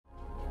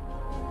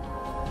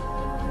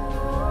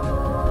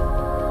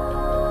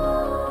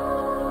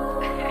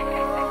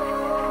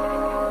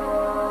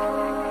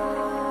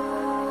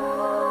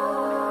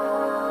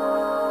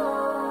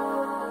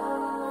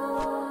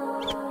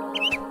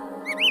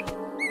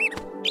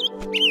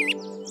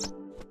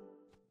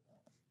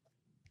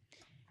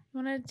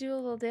to do a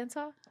little dance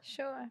off?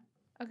 Sure.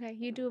 Okay,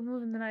 you do a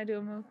move and then I do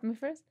a move. Me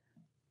first?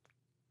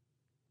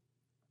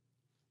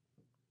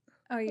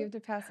 Oh, you have to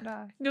pass it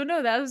off.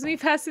 No, that was me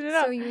passing it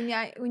off. So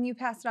when you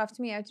pass it off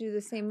to me, I have to do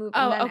the same move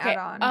and then add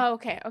on. Oh,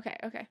 okay. Oh.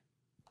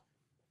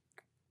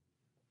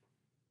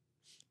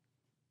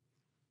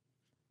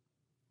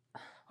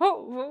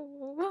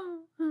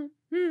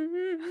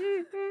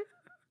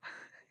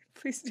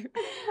 Please do.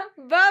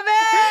 Bobby!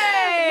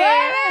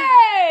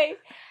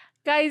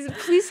 Guys,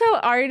 please tell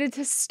Arya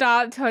to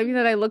stop telling me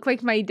that I look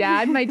like my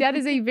dad. My dad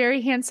is a very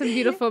handsome,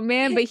 beautiful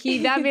man, but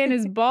that man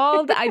is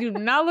bald. I do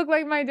not look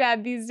like my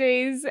dad these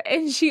days.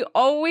 And she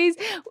always,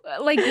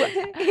 like...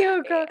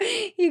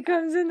 he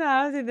comes in the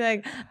house and be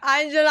like,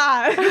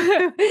 Angela!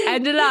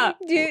 Angela!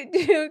 Can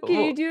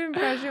you do an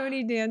impression when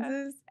he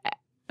dances?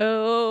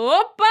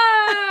 Oppa!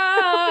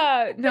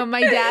 No,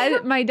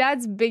 my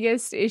dad's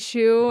biggest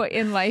issue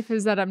in life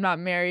is that I'm not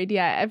married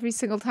yet. Every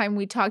single time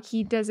we talk,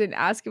 he doesn't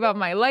ask about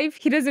my life.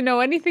 He doesn't know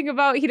anything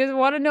he doesn't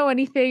want to know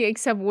anything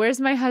except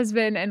where's my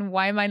husband and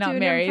why am I not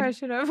married? Do an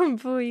impression of him,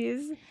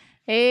 please.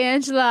 Hey,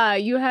 Angela,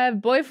 you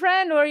have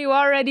boyfriend or you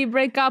already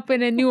break up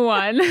in a new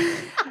one?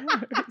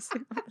 I'm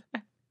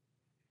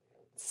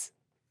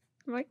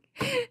like,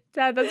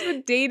 Dad, that's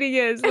what dating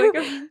is. Like,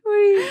 what do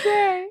you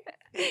say?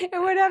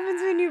 And what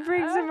happens when you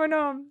bring someone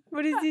home?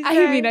 What does he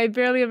say? I mean, I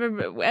barely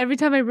ever... Every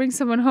time I bring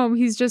someone home,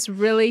 he's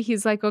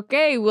like,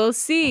 okay, we'll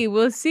see.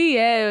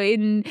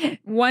 In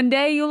one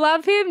day you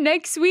love him,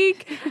 next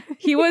week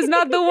he was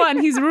not the one.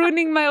 He's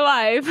ruining my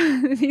life.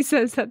 He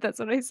says that. That's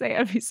what I say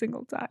every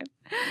single time.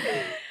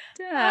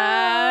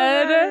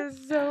 Dad. That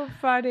is so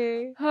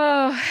funny.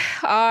 Oh,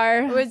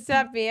 What's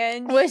up,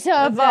 man? What's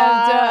up,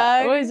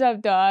 dog? What's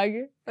up, dog?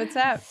 What's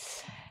up?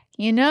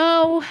 You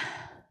know,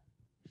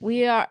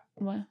 we are...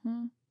 What?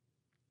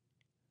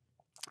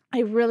 I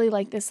really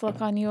like this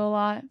look on you a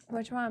lot.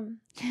 Which one?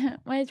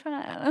 Which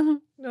one?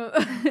 No.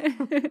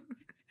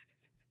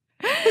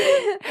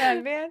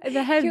 Headband?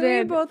 The headband. Can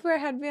we both wear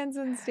headbands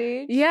on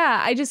stage? Yeah,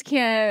 I just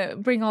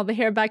can't bring all the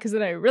hair back because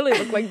then I really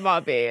look like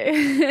Bobby.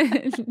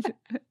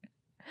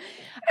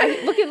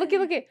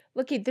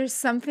 Look at. There's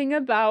something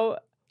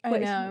about... I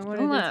know.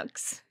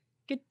 Relax.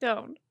 Get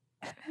down.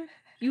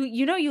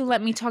 You know you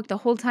let me talk the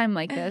whole time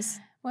like this.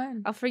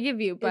 When? I'll forgive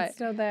you, but... It's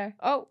still there.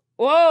 Oh,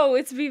 whoa,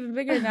 it's even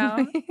bigger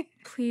now.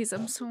 Please,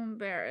 I'm so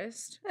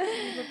embarrassed.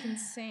 You look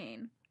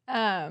insane.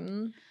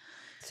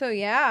 So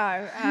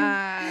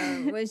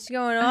yeah, what's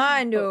going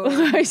on, dude?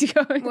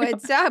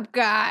 What's up,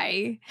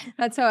 guy?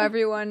 That's how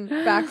everyone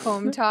back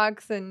home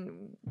talks,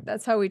 and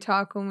that's how we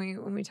talk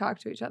when we talk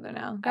to each other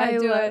now. Gotta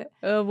do it.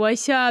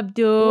 What's up,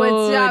 dude?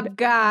 What's up,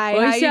 guy?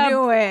 How you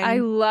doing? I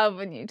love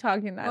when you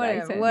talk in that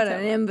accent. What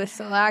an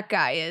imbecile that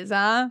guy is,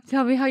 huh?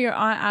 Tell me how your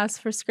aunt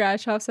asked for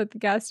scratch-offs at the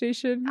gas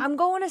station. I'm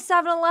going to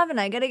 7-Eleven.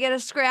 I gotta get a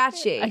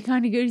scratchy. I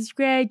gotta get a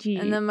scratchy.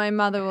 And then my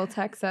mother will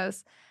text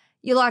us.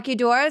 You lock your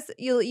doors?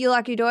 You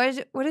lock your doors?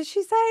 What does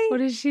she say? What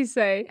does she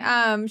say?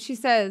 She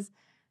says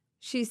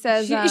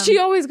she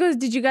always goes,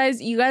 you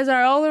guys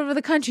are all over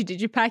the country. Did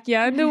you pack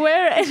your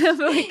underwear? And I'm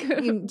like,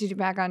 did you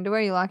pack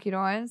underwear? You lock your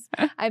doors?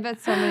 I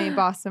bet so many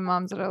Boston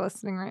moms that are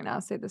listening right now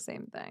say the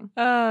same thing.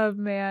 Oh,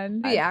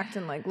 man. We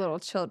acting like little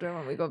children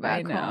when we go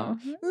back home.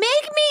 Make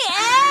me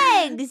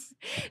eggs!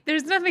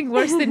 There's nothing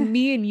worse than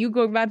me and you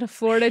going back to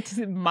Florida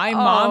to my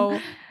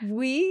mom.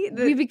 We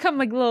become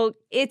like little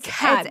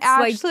cats.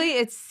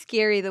 It's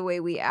scary the way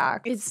we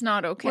act. It's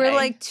not okay. We're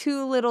like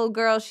two little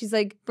girls. She's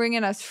like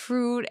bringing us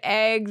fruit,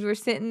 eggs. We're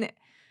sitting there.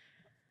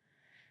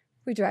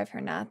 We drive her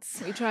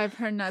nuts. We drive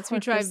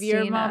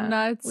your mom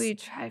nuts. We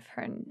drive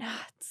her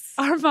nuts.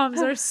 Our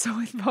moms are so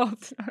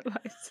involved in our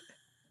lives.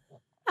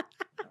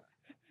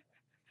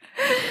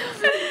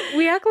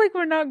 We act like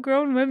we're not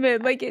grown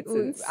women. Like it's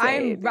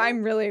insane.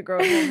 I'm really a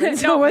grown woman.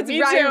 So I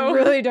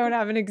really don't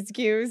have an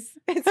excuse.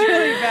 It's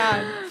really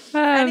bad.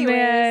 Anyways,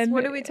 man.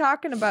 What are we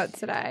talking about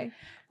today?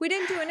 We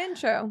didn't do an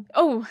intro.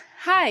 Oh,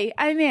 hi,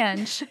 I'm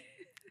Ange.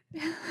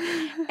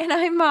 And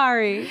I'm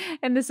Mari.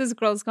 And this is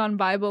Girls Gone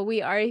Bible.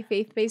 We are a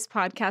faith-based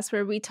podcast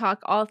where we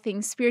talk all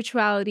things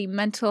spirituality,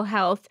 mental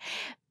health,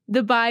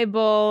 the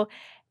Bible,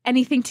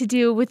 anything to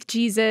do with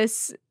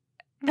Jesus.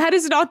 That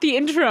is not the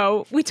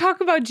intro. We talk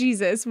about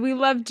Jesus. We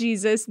love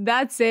Jesus.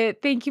 That's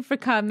it. Thank you for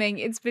coming.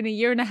 It's been 1.5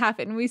 years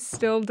and we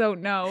still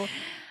don't know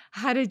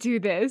how to do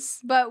this.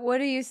 But what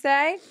do you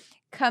say?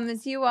 Come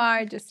as you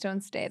are. Just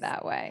don't stay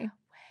that way.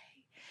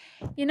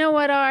 You know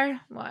what,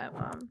 What,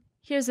 Mom?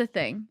 Here's the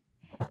thing.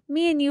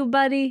 Me and you,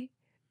 buddy,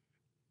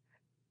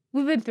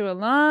 we've been through a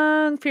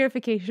long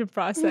purification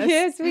process.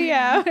 Yes, we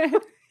have.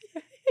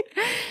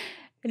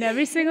 And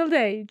every single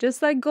day,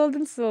 just like gold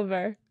and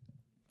silver,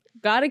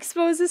 God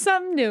exposes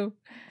something new.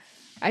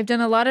 I've done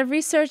a lot of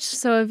research,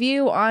 so have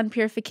you, on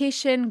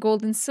purification,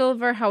 gold and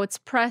silver, how it's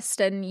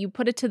pressed and you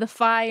put it to the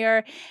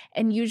fire.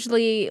 And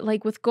usually,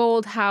 like with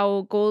gold,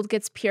 how gold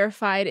gets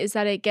purified is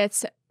that it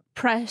gets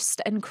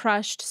pressed and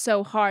crushed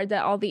so hard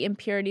that all the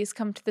impurities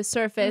come to the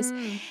surface.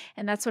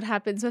 And that's what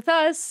happens with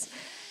us.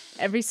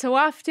 every so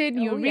often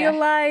you yeah.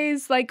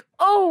 realize like,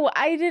 oh,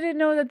 I didn't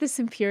know that this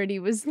impurity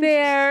was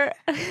there.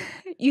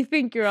 You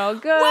think you're all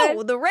good.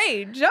 Whoa, the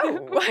rage.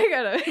 Oh, I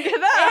gotta get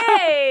that.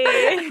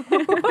 Hey.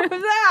 What was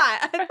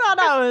that? I thought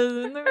I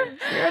was in the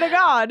Spirit of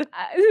God.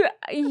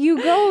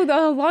 You go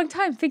the long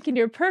time thinking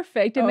you're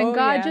perfect, and then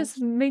God yeah.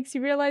 just makes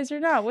you realize you're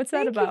not. What's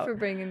that about? Thank you for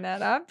bringing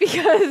that up,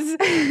 because,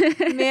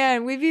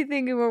 man, we be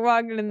thinking we're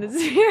walking in the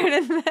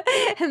Spirit,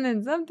 and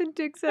then something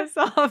ticks us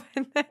off,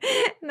 and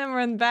then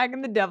we're back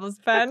in the devil's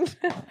pen.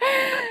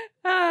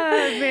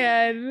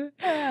 Man.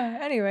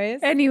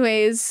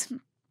 Anyways.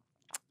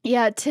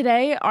 Yeah,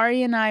 today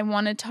Ari and I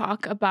want to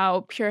talk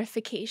about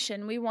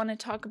purification. We want to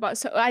talk about,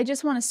 so I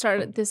just want to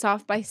start this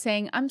off by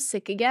saying I'm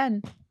sick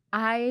again.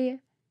 I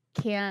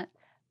can't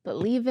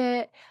believe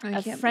it.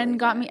 A friend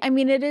got me. I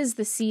mean, it is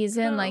the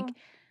season. Like,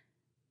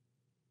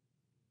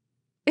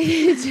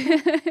 you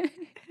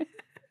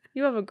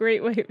have a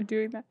great way of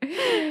doing that.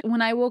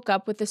 When I woke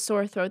up with a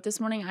sore throat this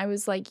morning, I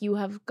was like, you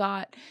have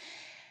got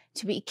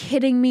to be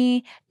kidding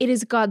me. It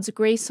is God's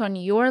grace on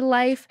your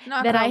life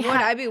that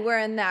I'd be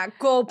wearing that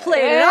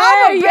gold-plated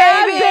armor,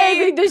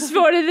 baby. The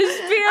sword of the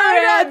Spirit.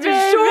 I got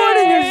the sword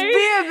of the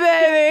Spirit,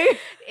 baby.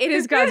 It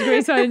is God's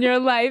grace on your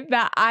life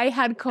that I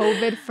had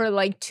COVID for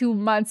like 2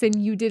 months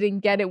and you didn't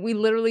get it. We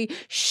literally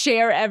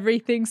share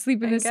everything,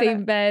 sleep in the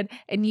same bed,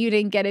 and you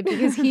didn't get it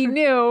because he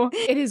knew.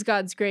 It is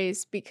God's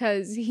grace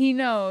because he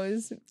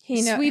knows.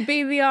 Sweet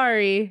baby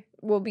Ari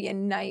will be a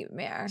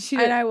nightmare.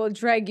 And I will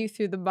drag you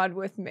through the mud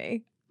with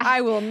me.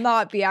 I will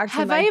not be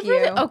acting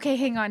you. Okay,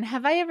 hang on.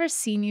 Have I ever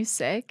seen you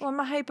sick? Well, I'm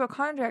a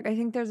hypochondriac. I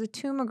think there's a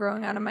tumor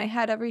growing out of my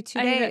head every 2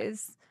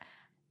 days.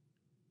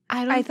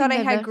 I thought I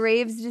had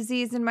Graves'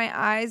 disease in my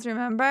eyes,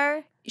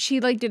 remember?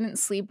 She like didn't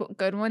sleep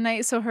good one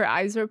night, so her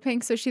eyes were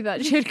pink, so she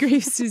thought she had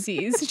Graves'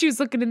 disease. She was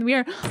looking in the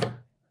mirror.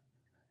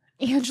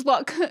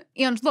 Angela,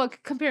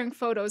 comparing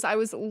photos. I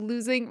was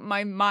losing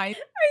my mind.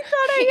 I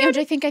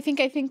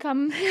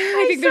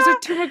think there's a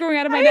tumor growing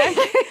out of my neck.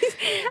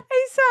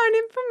 I saw an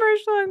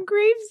infomercial on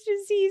Graves'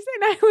 disease,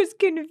 and I was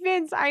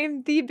convinced I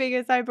am the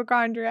biggest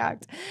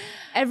hypochondriac.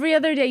 Every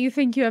other day, you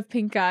think you have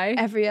pink eye.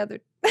 Every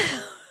other.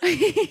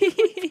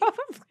 We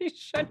probably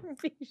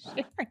shouldn't be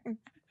sharing.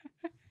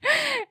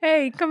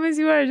 Hey, come as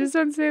you are. Just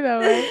don't say that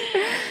way.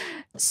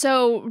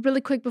 So really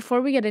quick,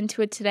 before we get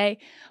into it today,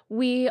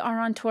 we are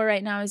on tour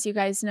right now, as you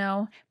guys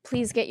know.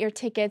 Please get your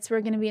tickets.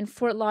 We're going to be in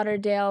Fort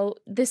Lauderdale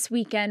this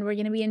weekend. We're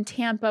going to be in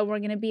Tampa. We're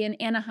going to be in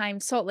Anaheim,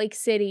 Salt Lake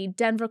City,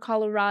 Denver,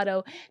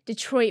 Colorado,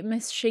 Detroit,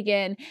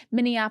 Michigan,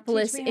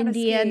 Minneapolis,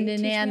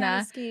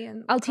 Indiana.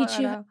 I'll teach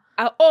you.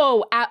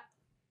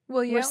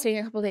 Will you? We're staying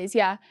a couple days.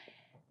 Yeah.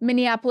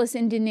 Minneapolis,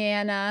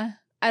 Indiana.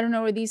 I don't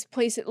know where these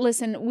places,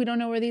 listen, we don't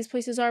know where these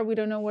places are. We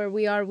don't know where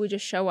we are. We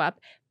just show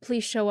up.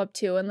 Please show up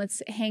too. And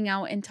let's hang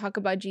out and talk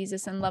about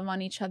Jesus and love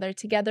on each other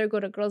together. Go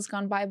to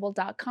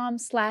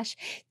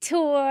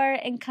girlsgonebible.com/tour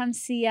and come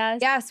see us.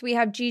 Yes, we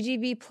have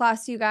GGB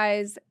Plus, you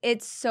guys.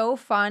 It's so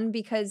fun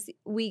because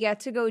we get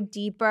to go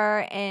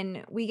deeper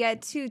and we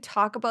get to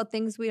talk about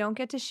things we don't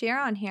get to share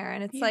on here.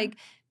 And it's like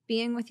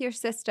being with your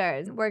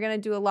sisters. We're going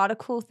to do a lot of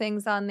cool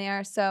things on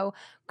there. So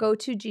go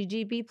to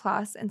GGB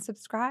Plus and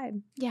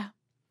subscribe. Yeah.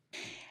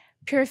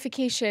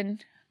 Purification.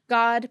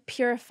 God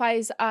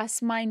purifies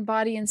us, mind,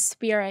 body, and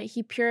spirit.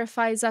 He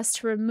purifies us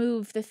to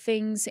remove the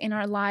things in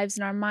our lives,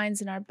 in our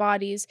minds, in our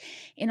bodies,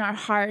 in our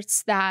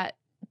hearts that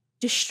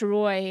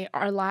destroy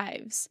our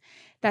lives.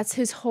 That's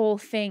his whole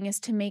thing,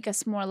 is to make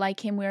us more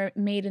like him. We're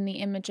made in the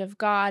image of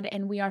God,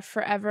 and we are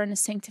forever in a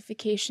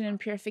sanctification and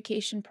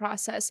purification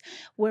process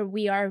where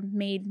we are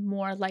made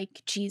more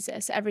like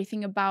Jesus.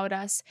 Everything about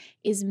us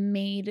is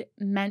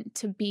meant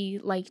to be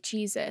like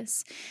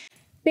Jesus.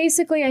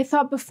 Basically, I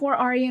thought before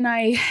Ari and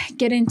I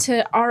get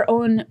into our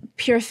own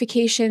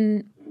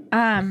purification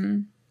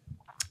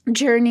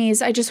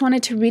journeys, I just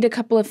wanted to read a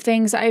couple of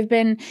things. I've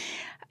been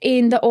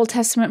in the Old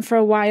Testament for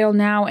a while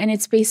now, and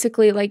it's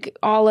basically like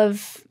all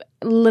of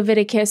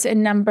Leviticus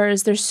and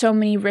Numbers. There's so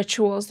many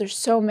rituals. There's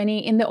so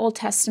many in the Old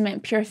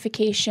Testament.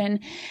 Purification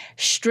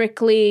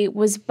strictly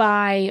was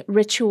by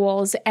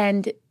rituals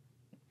and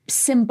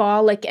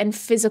symbolic and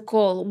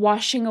physical,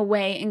 washing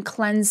away and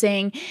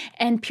cleansing,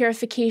 and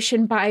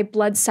purification by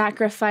blood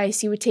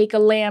sacrifice. You would take a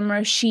lamb or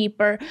a sheep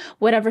or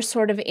whatever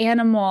sort of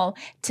animal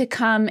to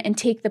come and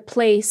take the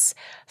place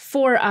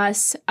for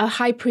us. A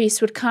high priest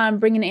would come,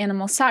 bring an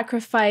animal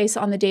sacrifice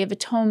on the Day of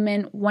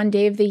Atonement, one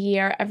day of the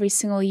year, every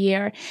single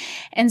year.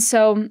 And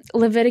so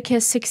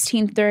Leviticus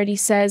 16:30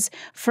 says,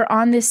 "For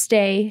on this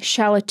day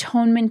shall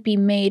atonement be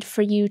made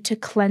for you to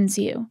cleanse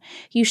you.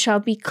 You shall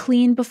be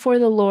clean before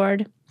the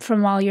Lord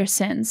from all your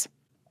sins."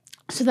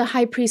 So the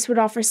high priest would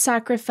offer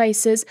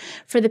sacrifices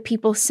for the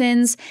people's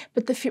sins,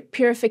 but the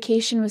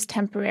purification was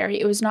temporary.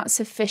 It was not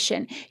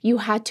sufficient. You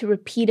had to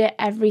repeat it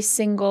every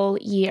single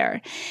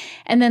year.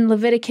 And then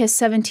Leviticus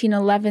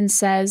 17:11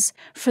 says,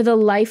 "For the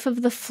life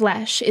of the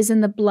flesh is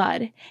in the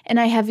blood, and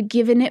I have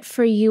given it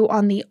for you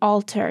on the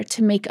altar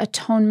to make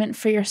atonement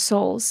for your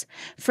souls.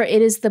 For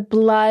it is the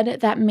blood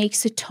that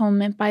makes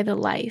atonement by the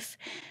life."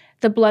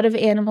 The blood of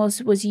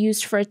animals was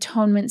used for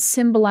atonement,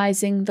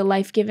 symbolizing the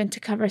life given to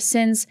cover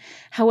sins.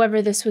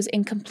 However, this was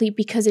incomplete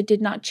because it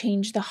did not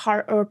change the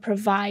heart or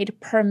provide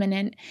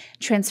permanent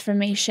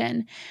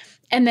transformation.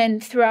 And then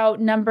throughout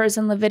Numbers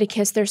and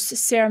Leviticus, there's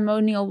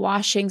ceremonial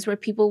washings where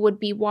people would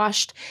be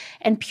washed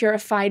and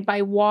purified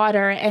by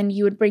water, and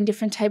you would bring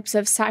different types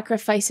of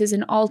sacrifices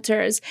and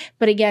altars.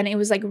 But again, it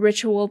was like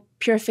ritual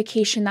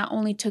purification that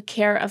only took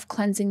care of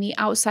cleansing the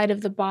outside of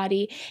the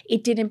body.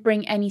 It didn't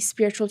bring any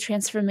spiritual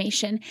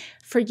transformation.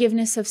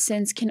 Forgiveness of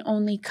sins can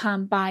only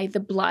come by the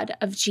blood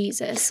of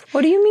Jesus.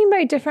 What do you mean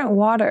by different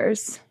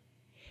waters?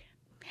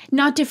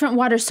 Not different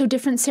waters, so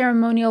different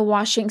ceremonial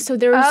washing. So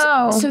there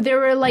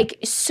were like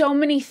so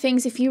many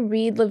things. If you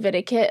read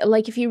Leviticus,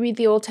 like if you read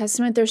the Old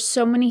Testament, there's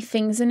so many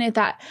things in it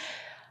that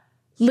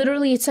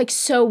literally it's like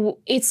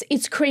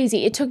it's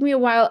crazy. It took me a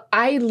while.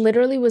 I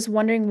literally was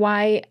wondering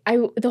why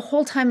the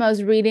whole time I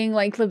was reading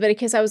like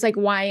Leviticus, I was like,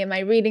 why am I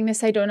reading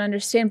this? I don't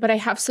understand. But I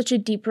have such a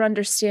deeper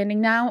understanding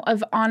now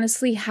of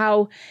honestly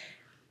how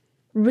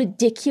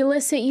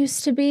ridiculous it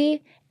used to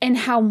be. And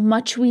how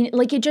much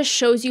it just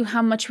shows you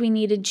how much we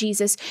needed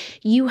Jesus.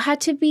 You had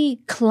to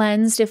be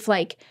cleansed if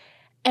like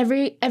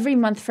every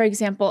month, for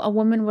example, a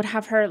woman would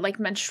have her like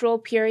menstrual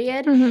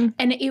period. Mm-hmm.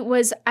 And it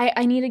was,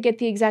 I need to get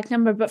the exact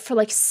number, but for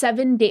like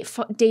 7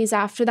 days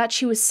after that,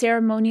 she was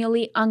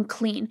ceremonially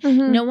unclean.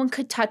 Mm-hmm. No one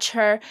could touch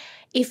her.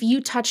 If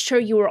you touched her,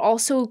 you were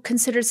also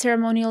considered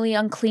ceremonially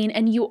unclean,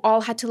 and you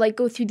all had to like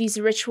go through these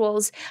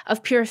rituals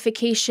of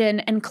purification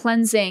and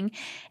cleansing.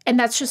 And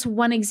that's just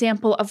one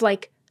example of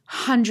like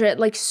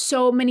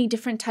so many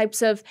different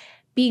types of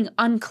being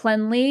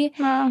uncleanly.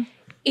 Wow.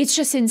 It's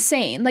just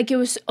insane. Like it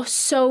was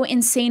so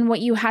insane what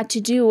you had to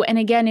do. And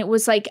again, it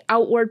was like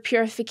outward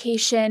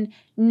purification,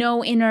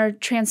 no inner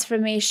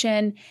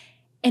transformation,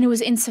 and it was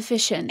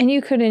insufficient. And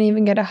you couldn't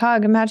even get a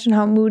hug. Imagine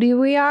how moody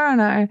we are on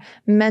our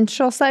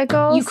menstrual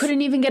cycles. You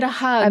couldn't even get a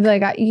hug. I'd be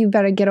like, you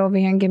better get over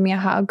here and give me a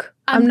hug.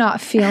 I'm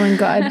not feeling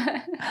good.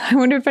 I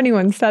wonder if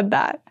anyone said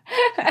that.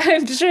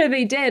 I'm sure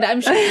they did. I'm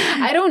sure.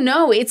 I don't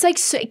know. It's like,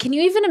 can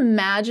you even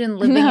imagine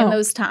living in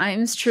those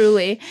times,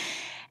 truly?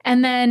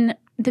 And then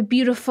the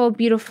beautiful,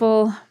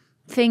 beautiful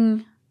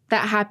thing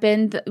that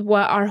happened,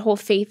 what our whole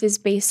faith is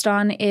based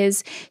on,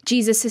 is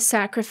Jesus'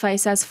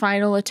 sacrifice as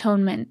final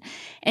atonement.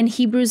 And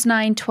Hebrews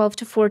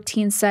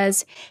 9:12-14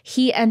 says,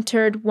 he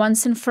entered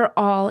once and for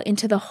all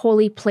into the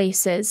holy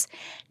places,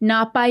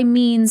 not by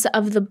means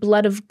of the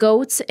blood of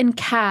goats and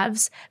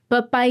calves,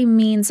 but by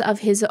means of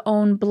his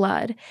own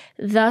blood,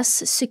 thus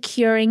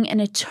securing an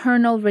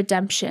eternal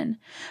redemption.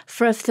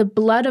 For if the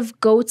blood of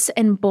goats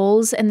and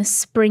bulls and the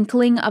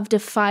sprinkling of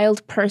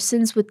defiled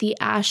persons with the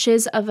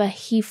ashes of a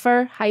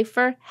heifer,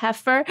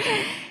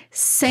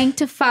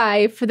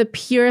 sanctify for the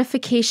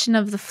purification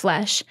of the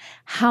flesh,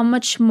 how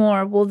much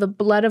more will the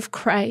blood of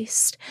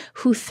Christ,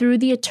 who through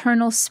the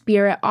eternal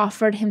Spirit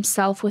offered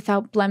himself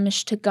without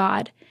blemish to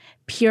God,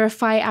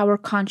 purify our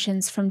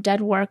conscience from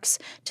dead works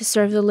to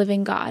serve the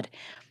living God.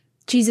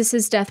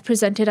 Jesus' death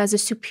presented as a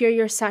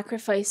superior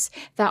sacrifice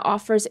that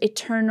offers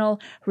eternal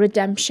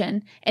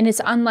redemption. And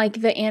it's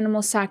unlike the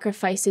animal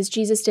sacrifices.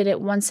 Jesus did it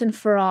once and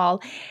for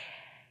all.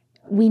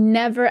 We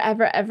never,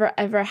 ever, ever,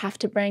 ever have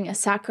to bring a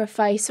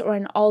sacrifice or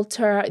an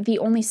altar. The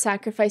only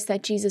sacrifice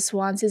that Jesus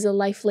wants is a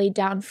life laid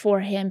down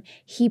for him.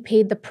 He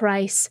paid the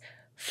price.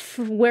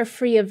 We're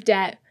free of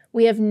debt.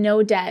 We have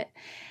no debt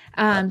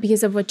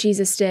because of what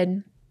Jesus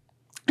did.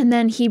 And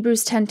then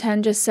Hebrews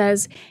 10:10 just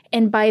says,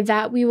 and by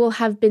that we will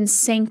have been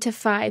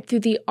sanctified through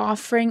the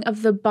offering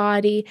of the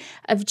body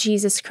of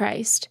Jesus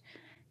Christ.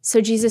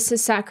 So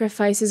Jesus'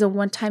 sacrifice is a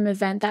one-time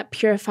event that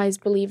purifies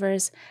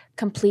believers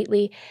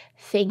completely.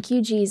 Thank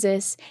you,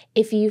 Jesus.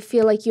 If you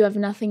feel like you have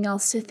nothing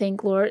else to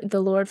thank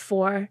the Lord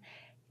for,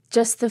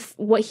 just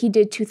what he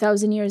did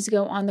 2,000 years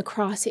ago on the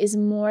cross is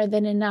more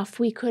than enough.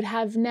 We could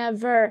have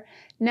never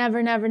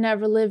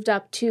lived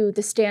up to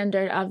the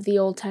standard of the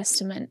Old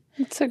Testament.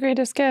 It's the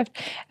greatest gift.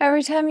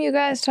 Every time you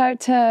guys start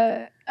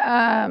to,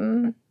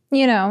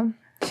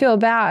 feel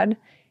bad,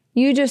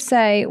 you just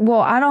say,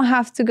 well, I don't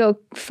have to go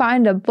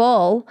find a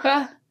bull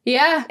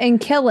and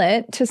kill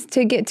it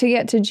to get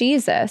to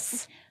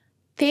Jesus.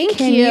 Thank you.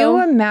 Can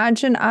you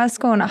imagine us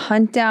going to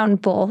hunt down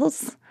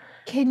bulls?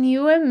 Can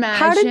you imagine?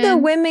 How did the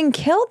women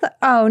kill the...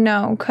 Oh,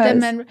 no, because...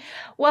 Men...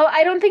 Well,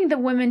 I don't think the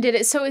women did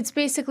it. So it's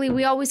basically,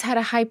 we always had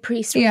a high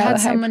priest. We had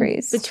someone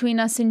between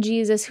us and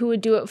Jesus who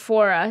would do it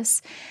for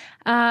us.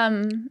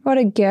 What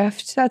a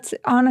gift. That's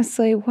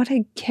honestly, what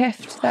a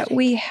gift that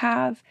we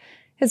have.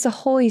 It's the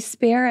Holy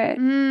Spirit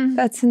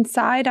that's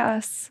inside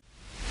us.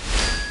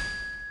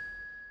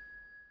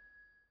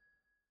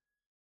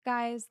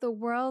 Guys, the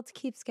world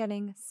keeps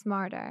getting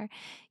smarter.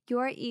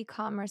 Your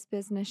e-commerce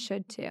business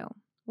should too.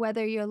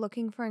 Whether you're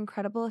looking for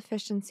incredible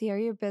efficiency or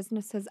your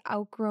business has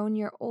outgrown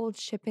your old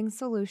shipping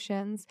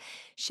solutions,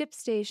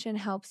 ShipStation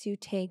helps you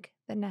take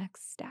the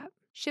next step.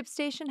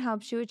 ShipStation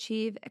helps you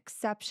achieve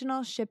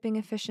exceptional shipping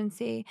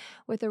efficiency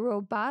with a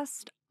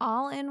robust,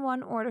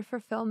 all-in-one order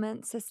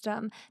fulfillment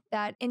system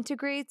that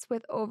integrates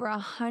with over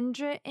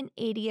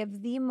 180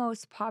 of the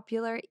most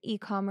popular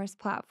e-commerce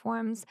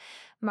platforms,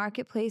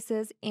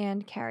 marketplaces,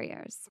 and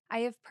carriers. I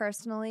have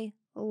personally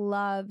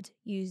loved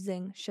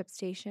using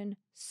ShipStation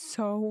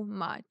so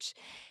much.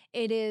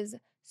 It is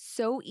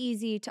so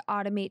easy to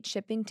automate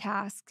shipping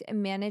tasks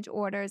and manage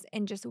orders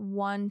in just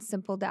one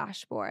simple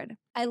dashboard.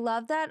 I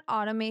love that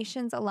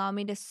automations allow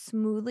me to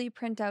smoothly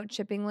print out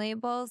shipping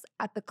labels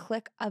at the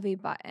click of a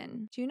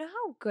button. Do you know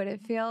how good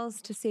it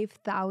feels to save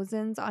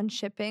thousands on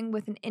shipping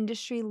with an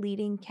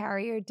industry-leading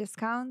carrier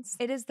discounts?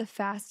 It is the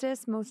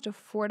fastest, most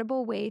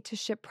affordable way to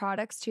ship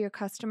products to your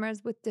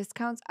customers with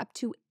discounts up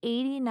to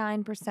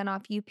 89%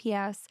 off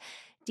UPS,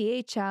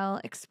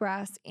 DHL,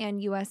 Express, and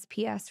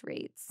USPS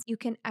rates. You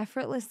can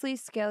effortlessly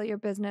scale your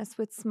business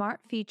with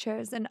smart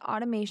features and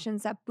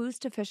automations that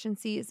boost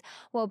efficiencies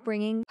while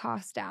bringing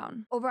costs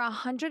down. Over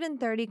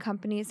 130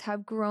 companies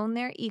have grown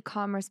their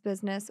e-commerce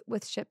business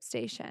with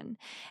ShipStation,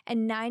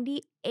 and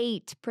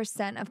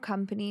 98% of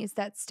companies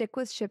that stick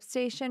with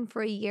ShipStation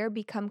for a year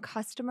become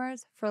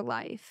customers for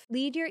life.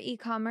 Lead your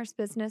e-commerce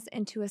business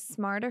into a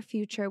smarter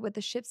future with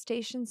the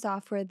ShipStation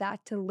software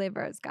that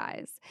delivers,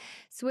 guys.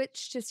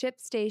 Switch to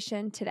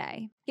ShipStation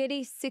today. Get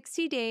a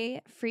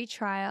 60-day free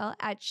trial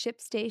at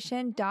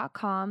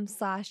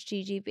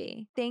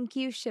shipstation.com/GGB. Thank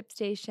you,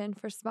 ShipStation,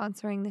 for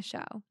sponsoring the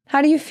show.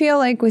 How do you feel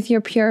like with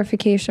your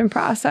purification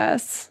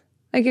process?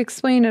 Like,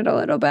 explain it a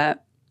little bit.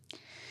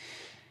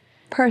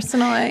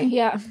 Personally.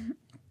 Yeah.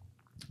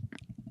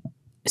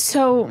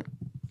 So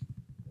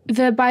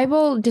the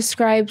Bible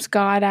describes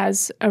God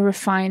as a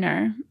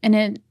refiner,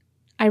 and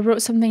I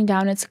wrote something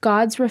down. It's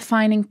God's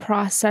refining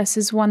process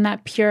is one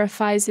that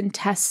purifies and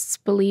tests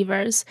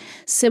believers,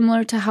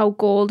 similar to how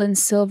gold and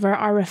silver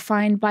are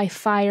refined by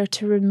fire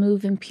to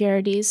remove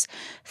impurities.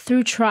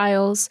 Through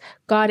trials,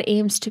 God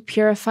aims to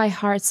purify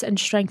hearts and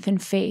strengthen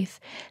faith.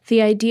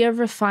 The idea of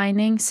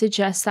refining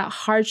suggests that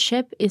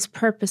hardship is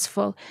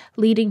purposeful,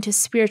 leading to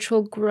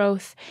spiritual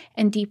growth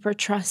and deeper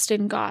trust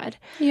in God.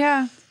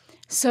 Yeah.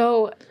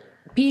 So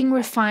being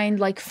refined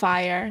like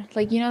fire,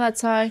 like, you know that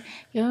song,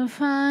 "You're a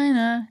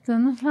finer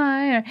than the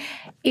fire."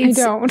 I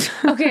don't.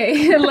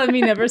 Okay, let me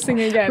never sing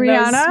again.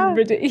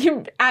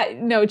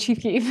 Rihanna? No,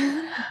 Chief Keef.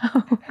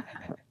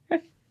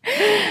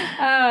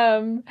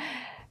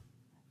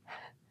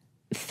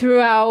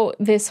 Throughout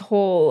this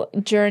whole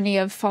journey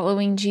of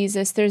following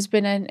Jesus, there's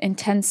been an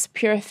intense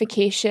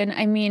purification.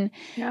 I mean,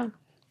 yeah.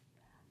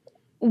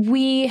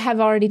 We have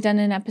already done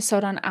an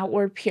episode on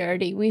outward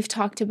purity. We've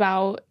talked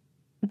about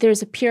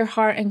there's a pure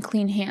heart and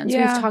clean hands.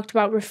 Yeah. We've talked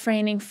about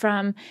refraining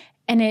from,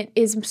 and it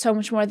is so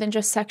much more than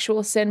just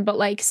sexual sin, but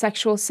like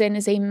sexual sin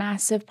is a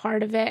massive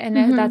part of it.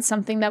 And that's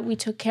something that we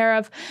took care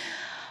of.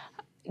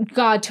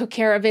 God took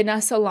care of in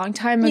us a long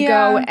time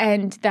ago,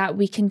 and that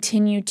we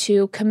continue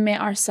to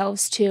commit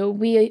ourselves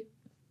to.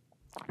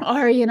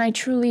 Ari and I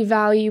truly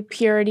value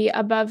purity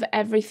above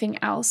everything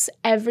else.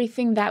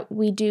 Everything that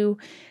we do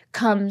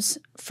comes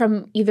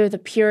from either the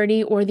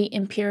purity or the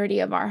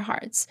impurity of our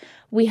hearts.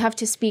 We have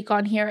to speak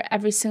on here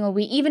every single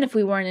week. Even if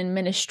we weren't in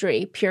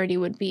ministry, purity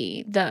would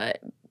be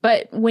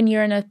but when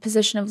you're in a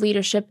position of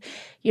leadership,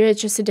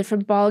 it's just a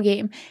different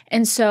ballgame.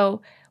 And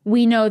so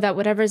we know that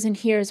whatever's in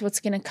here is what's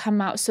going to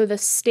come out. So the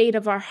state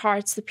of our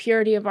hearts, the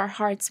purity of our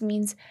hearts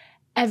means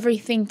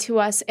everything to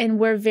us. And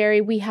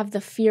we have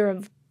the fear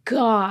of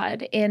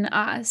God in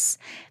us,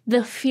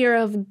 the fear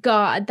of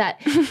God, that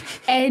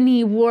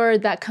any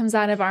word that comes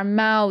out of our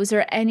mouths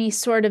or any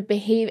sort of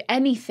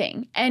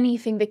anything,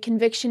 the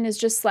conviction is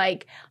just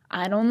like,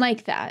 I don't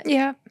like that.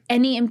 Yeah.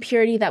 Any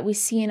impurity that we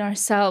see in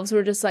ourselves,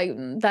 we're just like,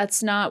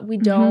 that's not, we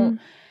don't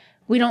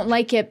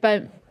like it.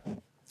 But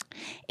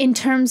in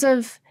terms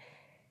of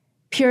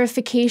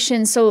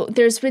purification, so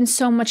there's been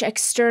so much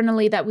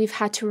externally that we've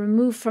had to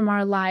remove from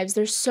our lives.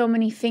 There's so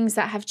many things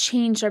that have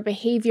changed. Our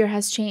behavior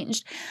has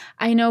changed.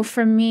 I know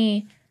for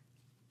me,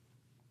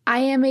 I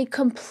am a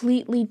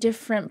completely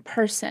different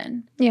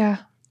person. Yeah.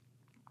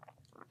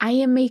 I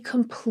am a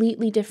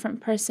completely different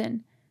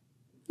person.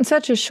 In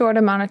such a short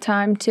amount of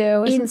time,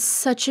 too. In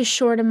such a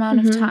short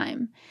amount of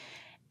time.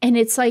 And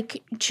it's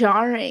like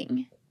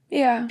jarring.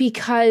 Yeah.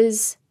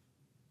 Because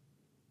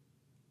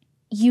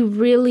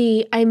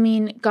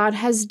God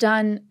has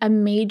done a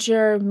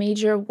major,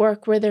 major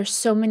work where there's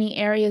so many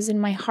areas in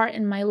my heart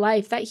and my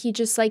life that he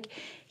just like,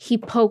 he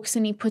pokes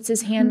and he puts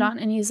his hand on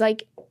and he's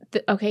like,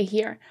 okay,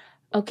 here,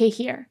 okay,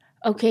 here,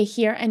 okay,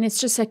 here. And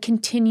it's just a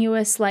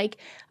continuous like,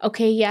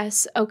 okay,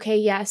 yes,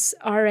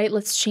 all right,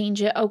 let's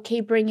change it. Okay,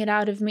 bring it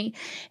out of me.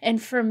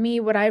 And for me,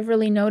 what I've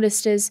really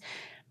noticed is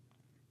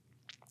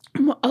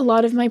a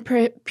lot of my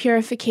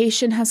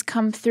purification has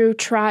come through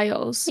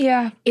trials.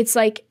 Yeah. It's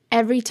like,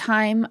 every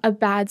time a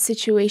bad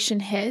situation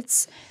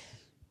hits,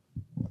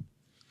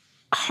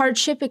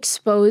 hardship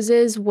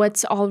exposes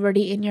what's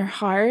already in your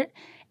heart.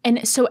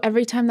 And so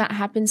every time that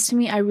happens to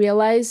me, I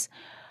realize,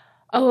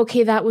 oh,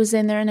 okay, that was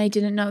in there and I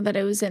didn't know that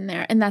it was in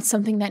there. And that's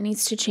something that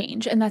needs to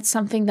change. And that's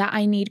something that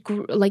I need,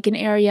 like an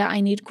area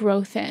I need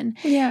growth in.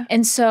 Yeah.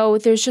 And so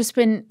there's just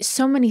been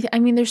so many,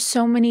 there's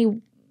so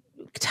many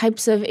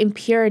types of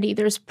impurity.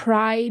 There's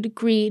pride,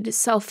 greed,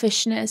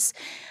 selfishness,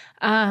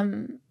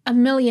 a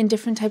million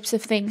different types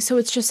of things. So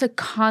it's just a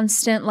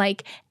constant,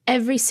 like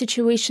every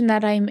situation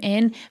that I'm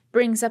in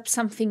brings up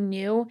something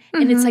new.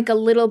 And it's like a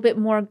little bit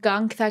more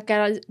gunk that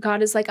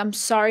God is like, I'm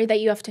sorry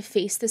that you have to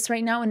face this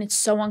right now. And it's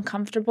so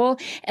uncomfortable.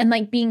 And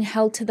like being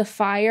held to the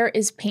fire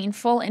is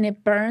painful and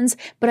it burns,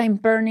 but I'm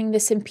burning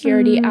this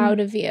impurity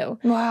out of you.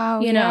 Wow.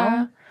 You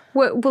know?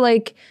 What,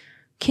 like,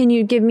 can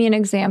you give me an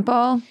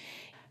example?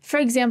 For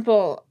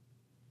example,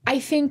 I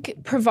think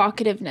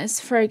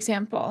provocativeness, for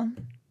example.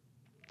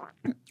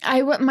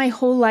 I went my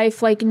whole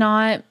life like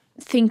not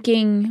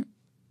thinking,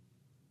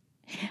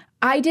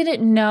 I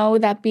didn't know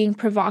that being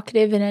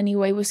provocative in any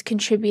way was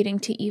contributing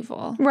to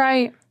evil.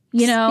 Right.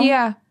 You know?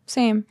 Yeah,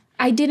 same.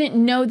 I didn't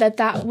know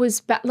that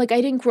was bad. Like,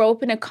 I didn't grow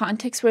up in a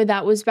context where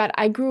that was bad.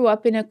 I grew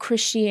up in a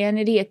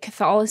Christianity, a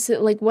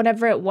Catholicism, like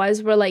whatever it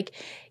was, where like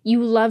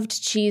you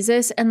loved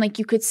Jesus and like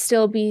you could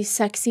still be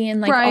sexy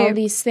and like all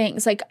these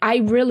things. Like, I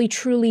really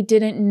truly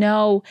didn't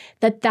know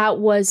that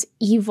was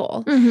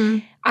evil.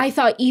 I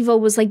thought evil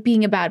was like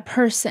being a bad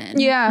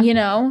person. Yeah. You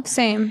know?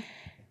 Same.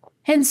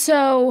 And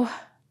so,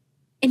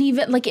 and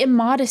even like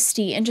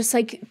immodesty and just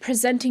like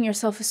presenting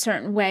yourself a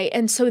certain way.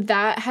 And so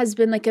that has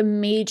been like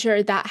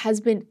that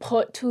has been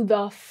put to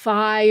the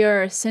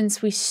fire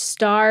since we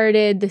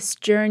started this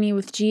journey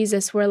with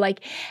Jesus, where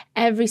like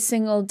every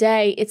single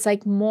day it's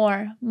like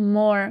more.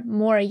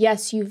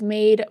 Yes, you've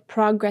made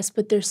progress,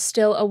 but there's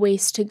still a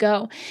ways to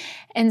go.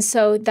 And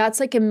so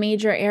that's like a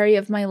major area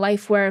of my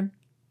life where,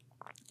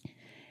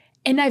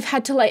 and I've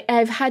had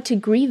to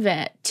grieve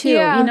it too.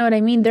 Yeah. You know what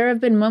I mean? There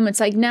have been moments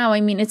like now,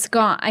 it's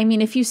gone.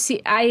 If you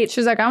see,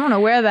 she's like, I want to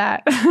wear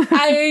that.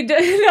 I'm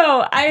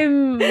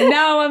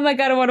like,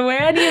 I don't want to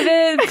wear any of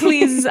it.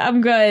 Please, I'm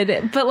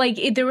good. But like,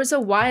 there was a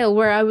while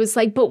where I was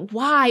like, but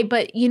why?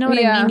 But you know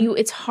what I mean?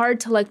 It's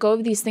hard to let go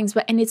of these things,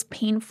 and it's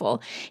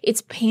painful.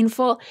 It's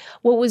painful.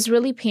 What was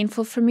really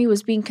painful for me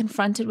was being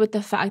confronted with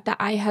the fact that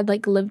I had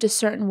like lived a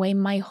certain way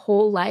my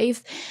whole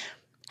life,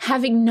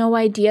 having no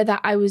idea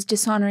that I was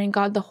dishonoring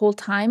God the whole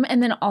time,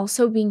 and then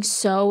also being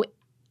so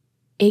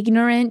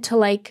ignorant to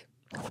like,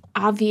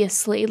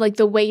 obviously, like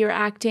the way you're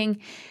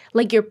acting,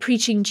 like you're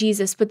preaching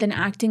Jesus, but then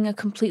acting a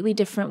completely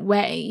different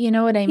way. You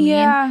know what I mean?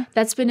 Yeah.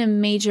 That's been a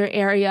major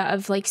area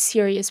of like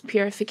serious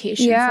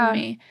purification for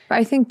me.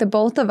 I think the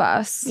both of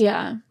us.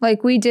 Yeah.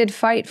 Like we did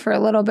fight for a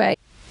little bit.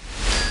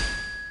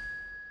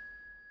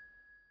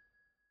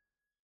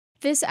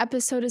 This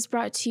episode is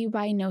brought to you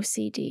by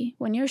NoCD.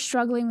 When you're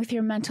struggling with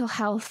your mental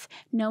health,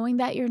 knowing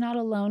that you're not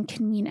alone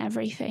can mean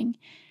everything.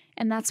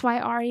 And that's why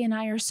Ari and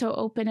I are so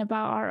open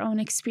about our own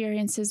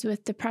experiences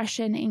with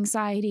depression,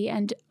 anxiety,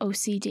 and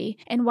OCD,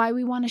 and why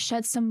we want to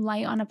shed some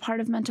light on a part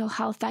of mental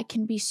health that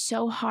can be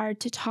so hard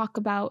to talk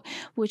about,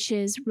 which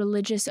is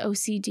religious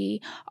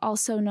OCD,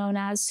 also known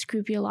as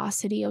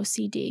scrupulosity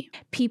OCD.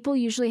 People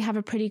usually have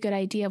a pretty good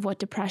idea of what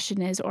depression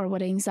is or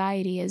what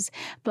anxiety is,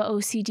 but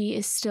OCD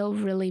is still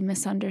really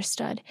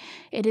misunderstood.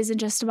 It isn't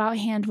just about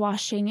hand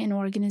washing and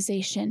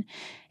organization.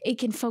 It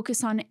can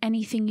focus on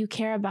anything you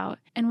care about.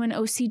 And when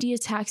OCD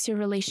attacks your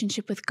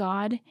relationship with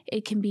God,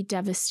 it can be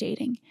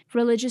devastating.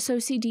 Religious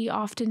OCD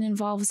often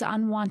involves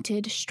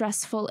unwanted,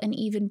 stressful, and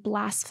even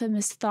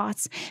blasphemous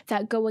thoughts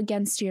that go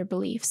against your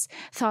beliefs.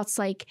 Thoughts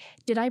like,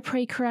 did I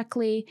pray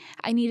correctly?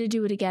 I need to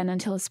do it again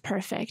until it's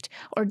perfect.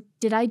 Or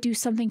did I do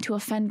something to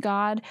offend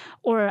God?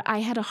 Or I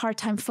had a hard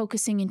time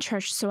focusing in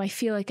church, so I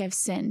feel like I've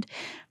sinned.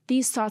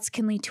 These thoughts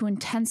can lead to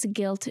intense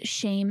guilt,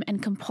 shame,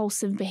 and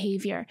compulsive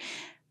behavior.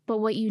 But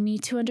what you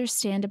need to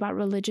understand about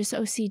religious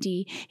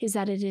OCD is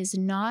that it is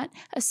not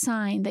a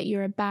sign that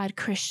you're a bad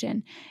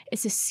Christian.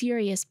 It's a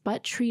serious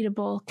but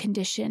treatable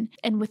condition.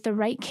 And with the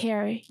right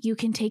care, you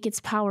can take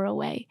its power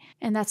away.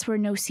 And that's where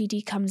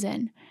NoCD comes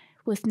in.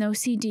 With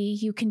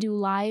NoCD, you can do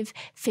live,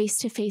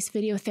 face-to-face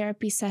video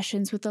therapy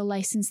sessions with a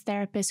licensed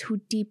therapist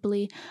who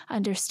deeply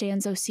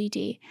understands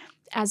OCD,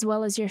 as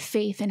well as your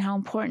faith and how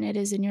important it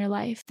is in your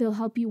life. They'll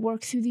help you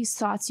work through these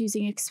thoughts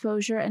using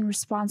exposure and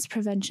response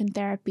prevention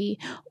therapy,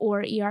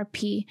 or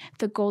ERP,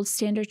 the gold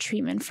standard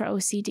treatment for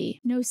OCD.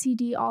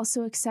 NoCD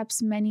also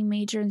accepts many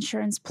major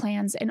insurance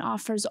plans and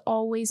offers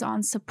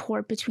always-on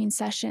support between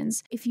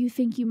sessions. If you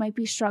think you might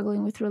be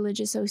struggling with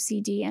religious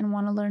OCD and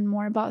want to learn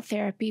more about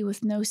therapy with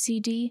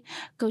NoCD,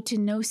 go to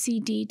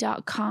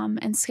nocd.com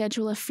and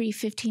schedule a free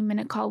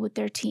 15-minute call with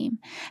their team.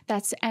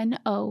 That's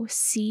nocd.com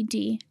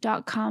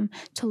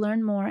to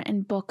learn more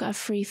and book a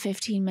free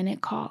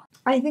 15-minute call.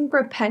 I think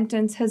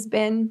repentance has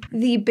been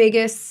the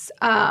biggest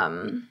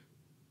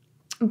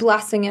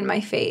blessing in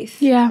my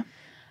faith. Yeah.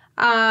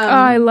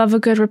 I love a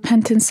good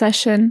repentance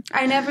session.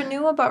 I never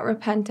knew about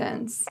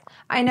repentance.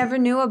 I never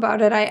knew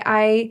about it.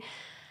 I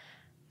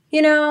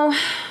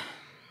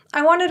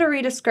wanted to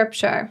read a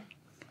scripture.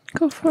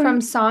 Go for it.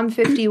 From Psalm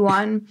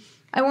 51.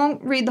 I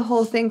won't read the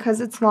whole thing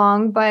because it's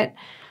long, but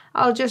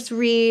I'll just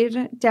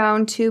read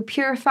down to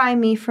purify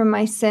me from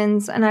my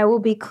sins and I will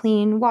be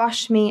clean.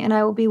 Wash me and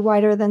I will be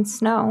whiter than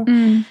snow.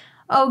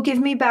 Oh, give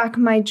me back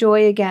my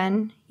joy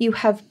again. You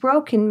have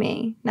broken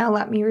me. Now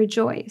let me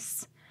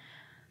rejoice.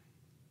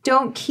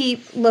 Don't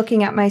keep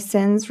looking at my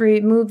sins.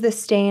 Remove the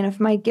stain of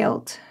my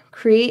guilt.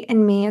 Create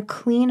in me a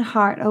clean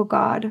heart, O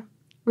God.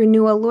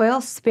 Renew a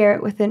loyal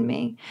spirit within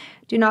me.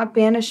 Do not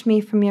banish me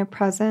from your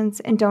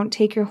presence, and don't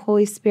take your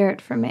Holy Spirit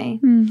from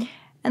me.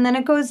 And then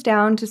it goes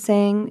down to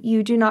saying,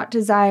 you do not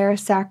desire a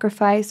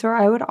sacrifice, or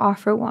I would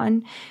offer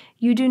one.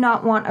 You do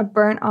not want a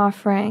burnt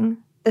offering.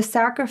 The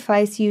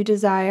sacrifice you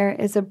desire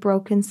is a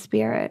broken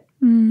spirit.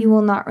 You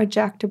will not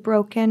reject a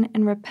broken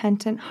and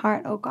repentant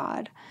heart, O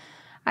God.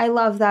 I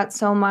love that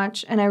so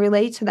much, and I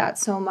relate to that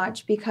so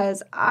much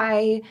because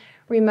I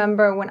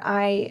remember when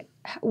I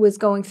was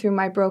going through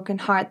my broken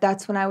heart,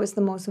 that's when I was the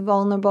most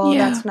vulnerable.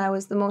 Yeah. That's when I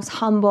was the most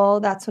humble.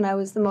 That's when I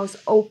was the most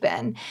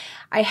open.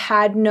 I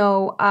had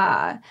no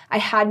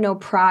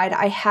pride.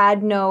 I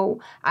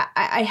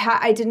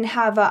didn't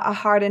have a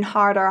hardened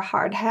heart or a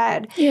hard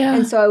head. Yeah.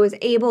 And so I was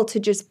able to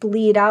just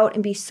bleed out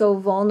and be so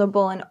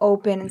vulnerable and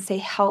open and say,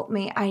 help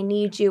me. I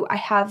need you. I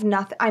have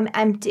nothing. I'm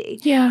empty.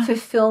 Yeah.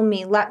 Fulfill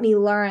me. Let me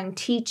learn.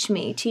 Teach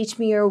me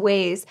your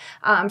ways.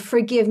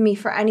 Forgive me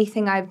for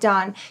anything I've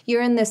done.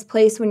 You're in this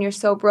place when you're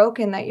so broken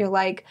that you're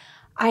like,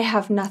 I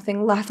have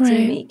nothing left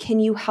in me.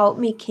 Can you help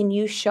me? Can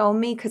you show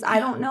me? Because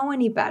I don't know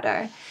any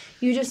better.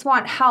 You just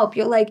want help.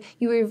 You're like,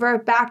 you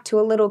revert back to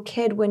a little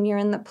kid when you're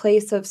in the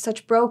place of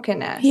such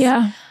brokenness.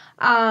 Yeah.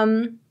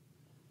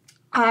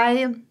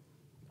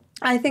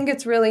 I think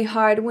it's really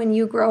hard when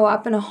you grow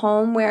up in a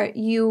home where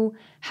you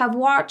have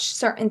watched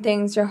certain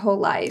things your whole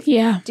life.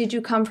 Yeah. Did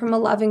you come from a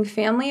loving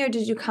family, or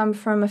did you come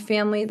from a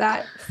family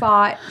that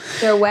fought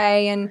their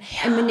way and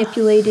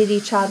manipulated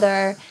each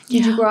other?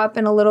 Did you grow up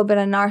in a little bit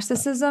of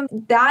narcissism?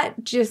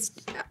 That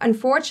just,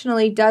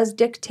 unfortunately, does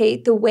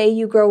dictate the way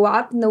you grow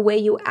up and the way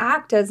you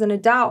act as an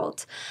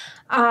adult.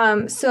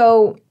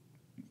 So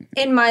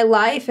in my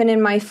life and in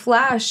my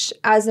flesh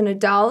as an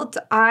adult,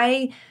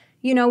 I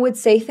would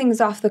say things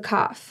off the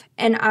cuff,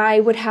 and I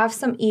would have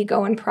some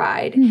ego and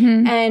pride,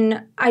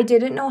 and I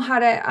didn't know how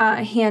to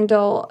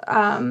handle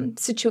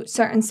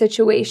certain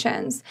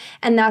situations,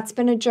 and that's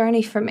been a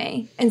journey for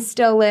me, and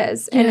still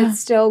is, and it's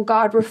still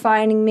God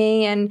refining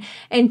me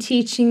and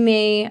teaching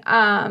me,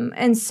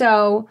 and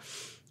so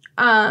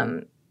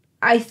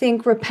I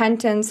think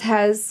repentance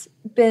has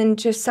been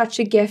just such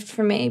a gift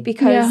for me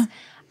because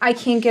I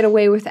can't get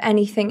away with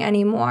anything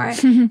anymore.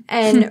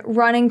 And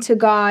running to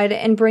God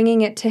and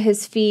bringing it to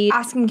his feet,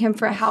 asking him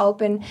for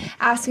help and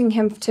asking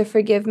him to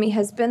forgive me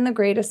has been the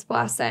greatest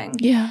blessing.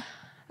 Yeah.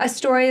 A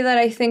story that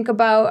I think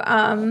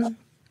about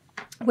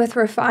with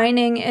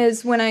refining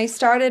is when I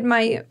started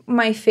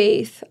my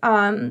faith,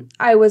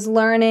 I was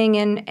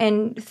learning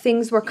and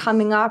things were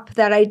coming up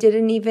that I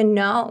didn't even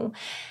know.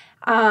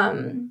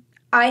 I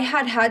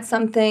had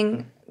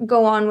something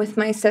go on with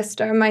my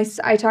sister.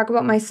 I talk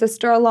about my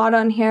sister a lot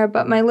on here,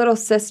 but my little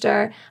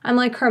sister, I'm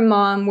like her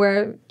mom,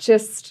 where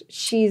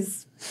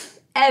she's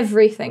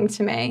everything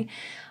to me.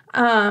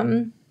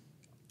 And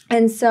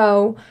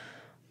so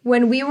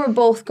when we were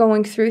both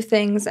going through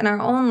things in our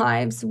own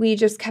lives, we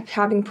just kept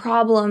having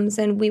problems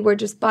and we were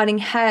just butting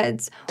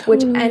heads,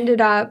 which ended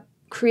up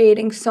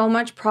creating so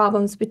much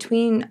problems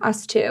between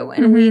us two.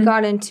 And we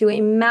got into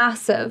a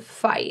massive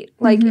fight.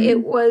 Like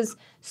it was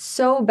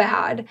so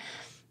bad.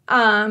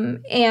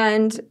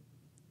 And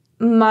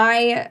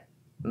my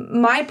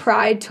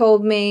pride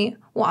told me,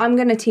 well, I'm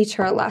going to teach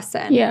her a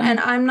lesson and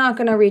I'm not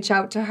going to reach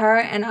out to her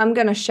and I'm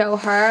going to show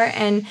her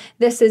and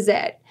this is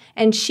it.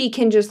 And she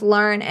can just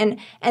learn. And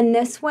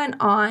this went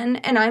on.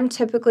 And I'm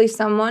typically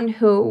someone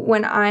who,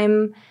 when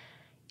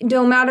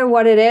no matter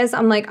what it is,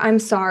 I'm like, I'm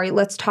sorry,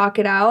 let's talk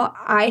it out.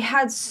 I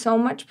had so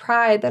much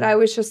pride that I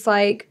was just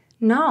like,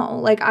 no,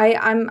 like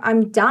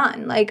I'm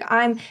done. Like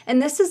and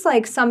this is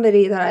like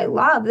somebody that I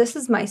love. This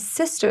is my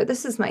sister.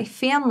 This is my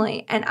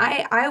family. And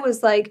I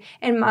was like,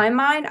 in my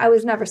mind, I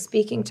was never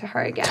speaking to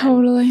her again.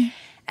 Totally.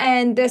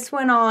 And this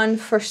went on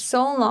for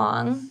so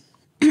long.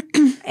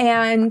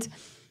 And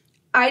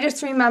I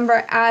just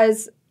remember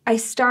as I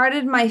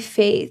started my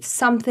faith,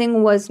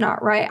 something was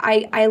not right.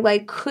 I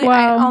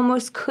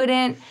almost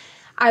couldn't.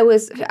 I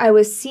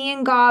was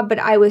seeing God, but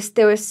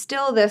there was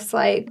still this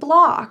like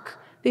block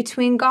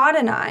between God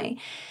and I.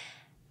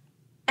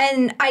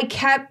 And I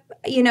kept,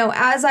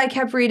 as I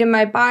kept reading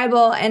my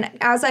Bible and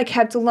as I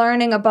kept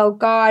learning about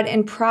God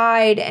and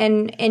pride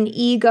and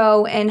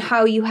ego and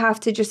how you have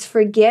to just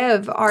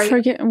forgive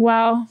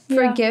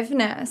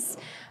forgiveness.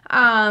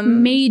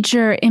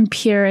 Major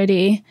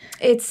impurity.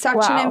 It's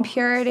such an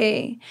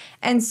impurity.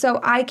 And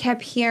so I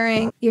kept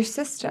hearing, your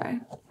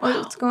sister,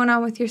 what's going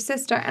on with your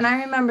sister? And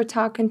I remember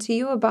talking to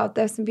you about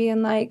this and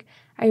being like,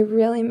 I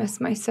really miss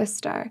my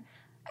sister.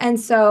 And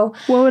so...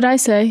 What would I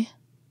say?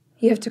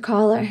 You have to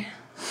call her.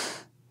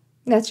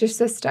 That's your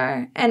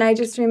sister. And I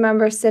just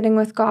remember sitting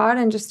with God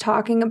and just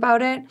talking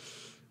about it.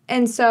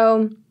 And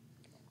so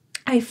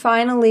I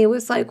finally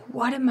was like,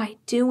 what am I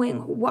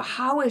doing?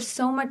 How has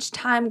so much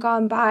time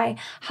gone by?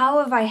 How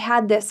have I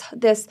had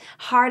this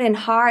hardened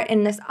heart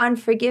and this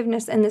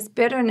unforgiveness and this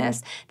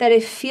bitterness that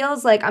it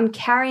feels like I'm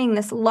carrying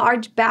this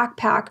large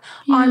backpack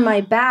on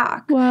my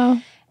back?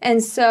 Wow.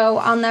 And so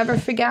I'll never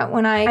forget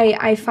when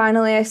I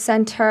finally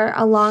sent her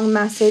a long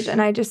message,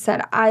 and I just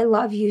said, I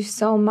love you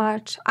so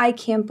much. I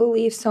can't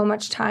believe so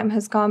much time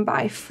has gone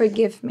by.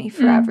 Forgive me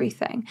for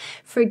everything.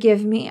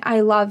 Forgive me.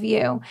 I love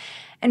you.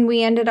 And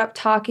we ended up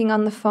talking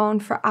on the phone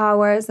for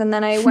hours. And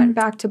then I went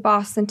back to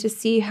Boston to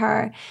see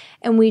her,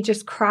 and we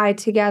just cried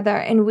together.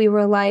 And we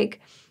were like,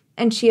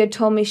 and she had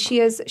told me she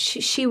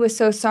was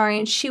so sorry,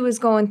 and she was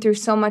going through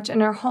so much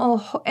in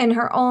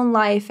her own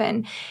life,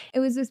 and it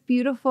was this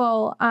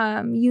beautiful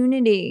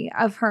unity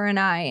of her and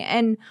I,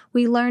 and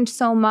we learned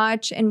so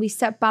much, and we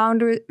set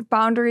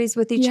boundaries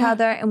with each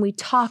other, and we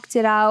talked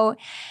it out,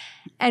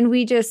 and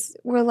we just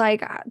were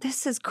like,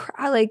 this is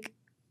like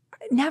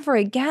never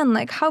again.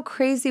 Like, how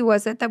crazy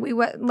was it that we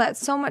let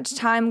so much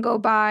time go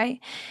by?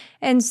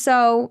 And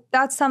so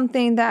that's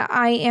something that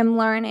I am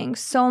learning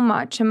so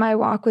much in my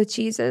walk with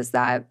Jesus,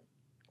 that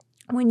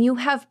when you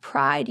have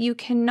pride, you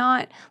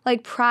cannot,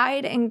 like,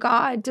 pride and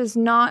God does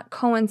not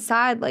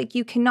coincide. Like,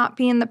 you cannot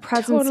be in the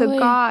presence of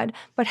God,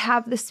 but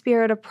have the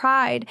spirit of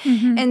pride.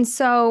 And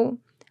so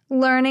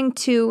learning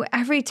to,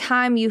 every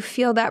time you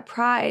feel that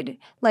pride,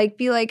 like,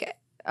 be like,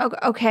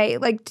 okay,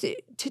 like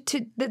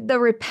to the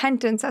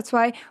repentance. That's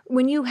why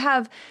when you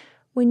have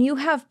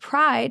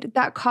pride,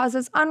 that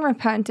causes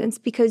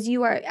unrepentance, because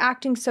you are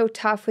acting so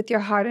tough with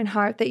your heart and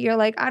heart that you're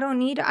like, I don't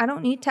need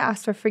to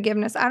ask for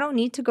forgiveness. I don't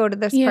need to go to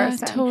this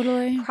person.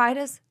 Totally. Pride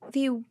is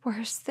the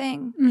worst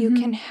thing you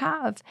can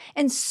have.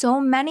 And so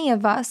many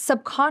of us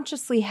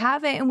subconsciously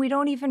have it, and we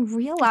don't even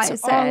realize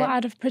it's all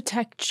out of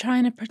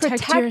trying to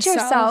protect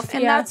yourself.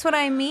 And that's what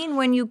I mean.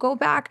 When you go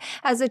back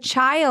as a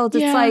child,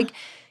 it's like,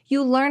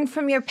 you learn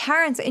from your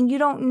parents and you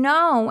don't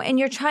know, and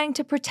you're trying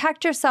to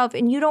protect yourself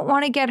and you don't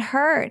want to get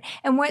hurt.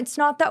 And it's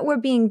not that we're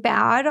being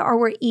bad or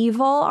we're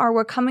evil or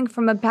we're coming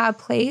from a bad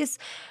place.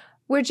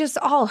 We're just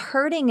all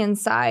hurting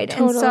inside.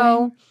 And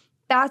so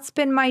that's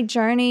been my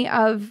journey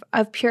of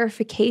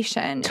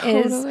purification,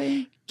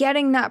 is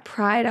getting that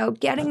pride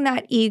out, getting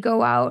that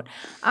ego out,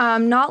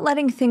 not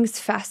letting things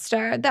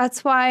fester.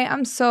 That's why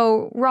I'm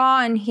so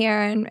raw in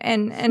here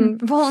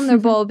and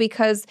vulnerable,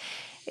 because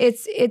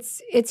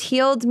it's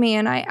healed me.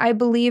 And I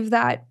believe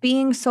that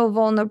being so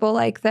vulnerable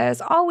like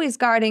this, always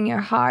guarding your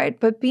heart,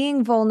 but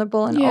being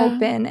vulnerable and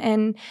open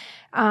and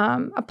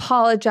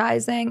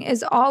apologizing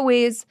is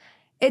always,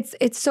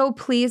 it's so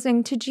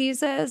pleasing to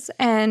Jesus.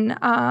 And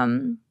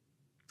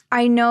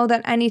I know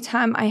that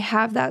anytime I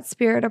have that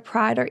spirit of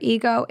pride or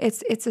ego,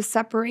 it's a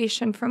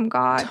separation from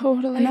God.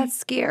 Totally. And that's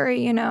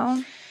scary, you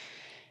know?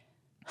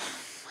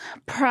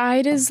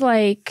 Pride is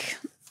like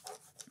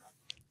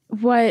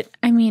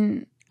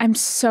I'm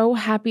so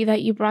happy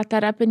that you brought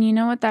that up. And you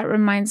know what that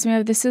reminds me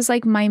of? This is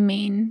like my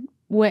main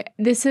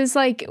this is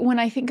like, when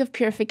I think of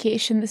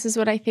purification, this is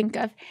what I think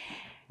of.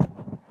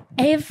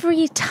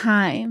 Every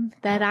time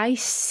that I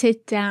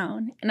sit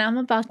down and I'm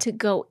about to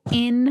go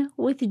in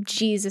with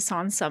Jesus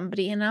on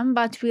somebody, and I'm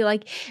about to be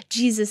like,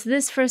 Jesus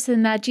this first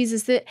and that,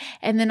 Jesus that,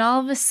 and then all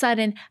of a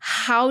sudden,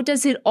 how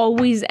does it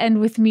always end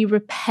with me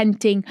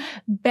repenting,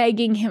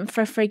 begging him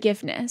for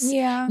forgiveness?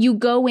 Yeah. You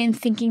go in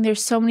thinking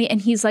there's so many, and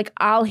he's like,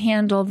 I'll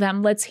handle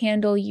them. Let's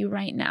handle you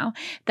right now.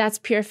 That's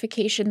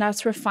purification.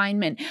 That's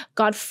refinement.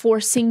 God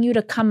forcing you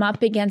to come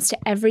up against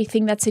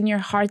everything that's in your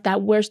heart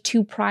that we're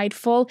too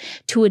prideful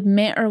to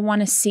admit or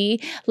want to see.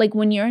 Like,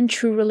 when you're in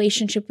true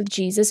relationship with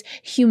Jesus,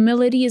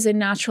 humility is a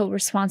natural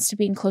response to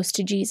being close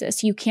to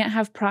Jesus. You can't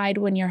have pride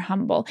when you're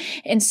humble.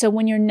 And so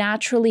when you're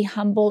naturally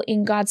humble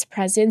in God's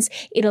presence,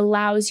 it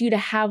allows you to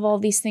have all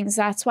these things.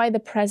 That's why the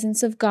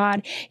presence of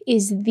God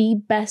is the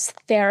best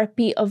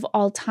therapy of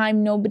all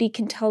time. Nobody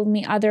can tell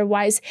me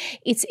otherwise.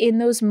 It's in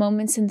those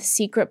moments in the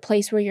secret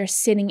place where you're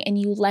sitting and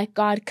you let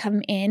God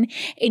come in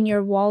and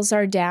your walls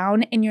are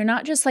down, and you're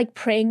not just like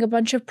praying a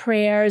bunch of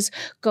prayers,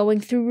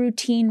 going through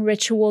routine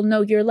ritual.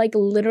 No, you're like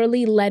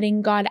literally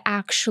letting God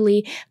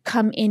actually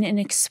come in and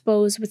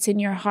expose what's in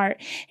your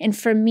heart. And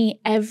for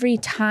me, every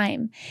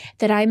time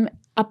that I'm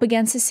up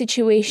against a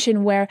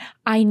situation where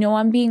I know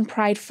I'm being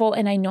prideful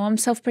and I know I'm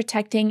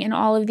self-protecting and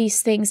all of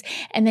these things,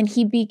 and then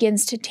he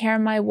begins to tear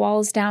my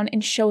walls down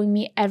and showing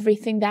me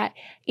everything that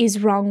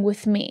is wrong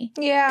with me.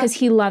 Yeah. Because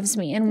he loves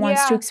me and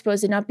wants to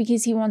expose it, not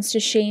because he wants to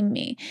shame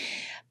me.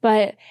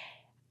 But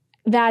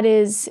that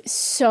is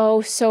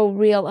so, so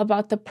real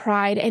about the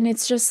pride. And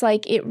it's just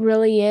like, it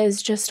really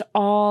is just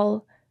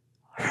all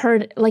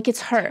hurt. Like,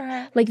 it's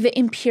hurt. Like, the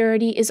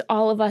impurity is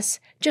all of us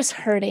just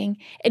hurting.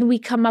 And we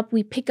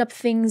pick up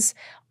things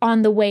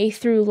on the way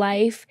through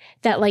life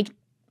that, like,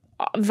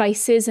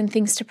 vices and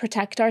things to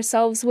protect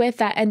ourselves with,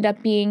 that end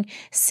up being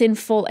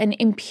sinful and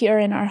impure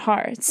in our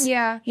hearts.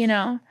 Yeah. You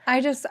know?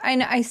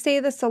 I say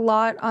this a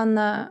lot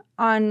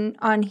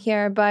on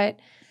here, but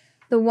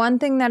the one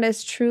thing that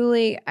has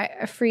truly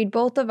freed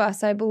both of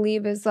us, I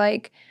believe, is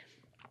like,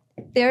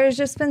 there's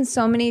just been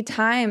so many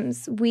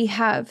times we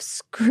have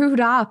screwed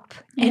up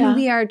and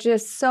we are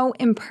just so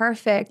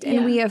imperfect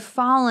and we have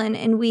fallen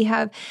and we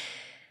have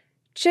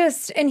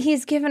and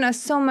he's given us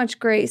so much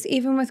grace,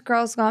 even with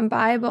Girls Gone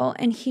Bible,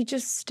 and he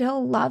just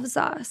still loves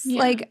us. Yeah.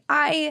 Like,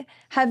 I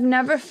have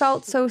never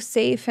felt so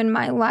safe in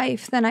my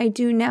life than I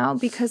do now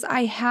because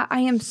I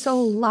am so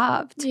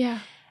loved. Yeah.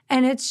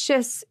 And it's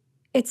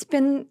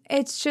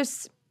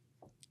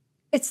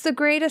the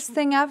greatest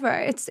thing ever.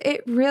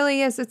 It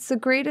really is. It's the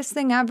greatest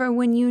thing ever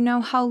when you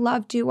know how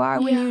loved you are,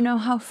 when you know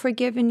how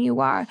forgiven you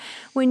are,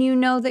 when you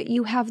know that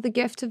you have the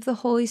gift of the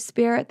Holy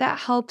Spirit that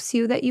helps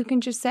you, that you can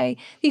just say,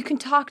 you can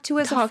talk to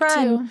as a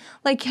friend.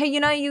 Like, you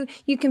know,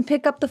 you can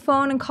pick up the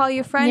phone and call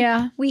your friend.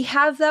 Yeah. We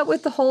have that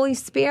with the Holy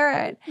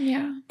Spirit.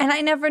 Yeah. And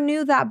I never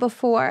knew that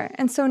before.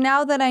 And so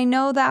now that I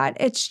know that,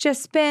 it's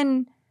just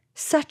been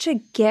such a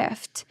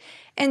gift.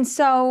 And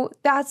so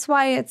that's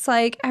why it's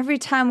like every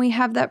time we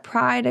have that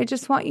pride, I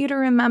just want you to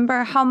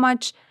remember how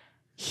much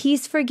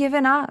he's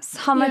forgiven us,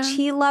 how much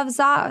he loves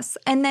us.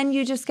 And then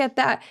you just get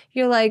that,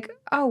 you're like,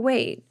 oh,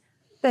 wait,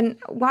 then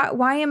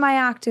why am I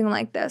acting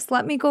like this?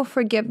 Let me go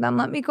forgive them.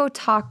 Let me go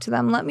talk to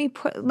them. Let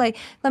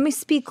me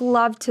speak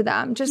love to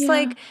them. Just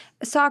like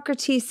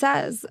Socrates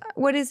says.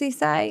 What does he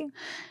say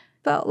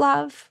about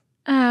love?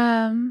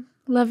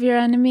 Love your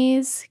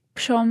enemies.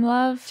 Show them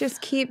love.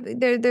 Just keep,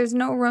 there's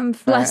no room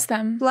for... Bless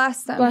them.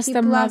 Bless them. Bless keep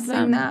them,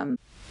 blessing love them.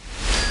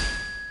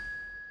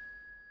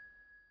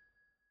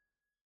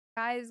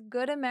 Guys,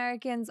 good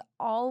Americans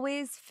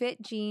always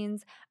fit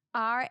jeans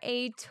are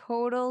a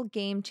total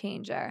game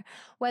changer.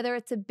 Whether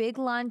it's a big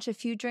lunch, a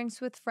few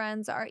drinks with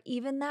friends, or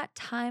even that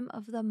time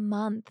of the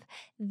month,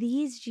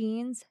 these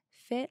jeans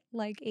fit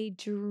like a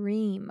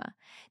dream.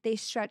 They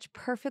stretch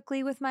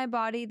perfectly with my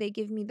body. They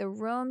give me the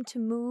room to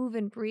move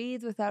and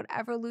breathe without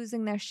ever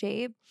losing their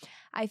shape.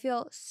 I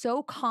feel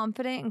so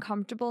confident and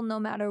comfortable no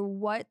matter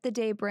what the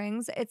day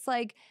brings. It's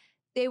like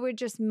they were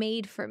just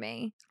made for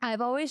me.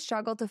 I've always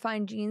struggled to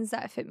find jeans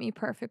that fit me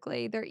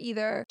perfectly. They're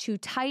either too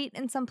tight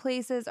in some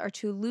places or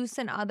too loose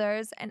in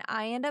others, and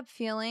I end up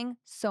feeling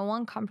so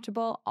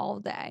uncomfortable all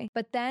day.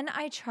 But then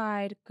I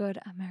tried Good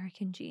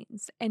American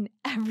jeans, and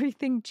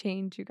everything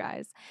changed, you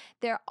guys.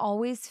 Their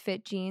Always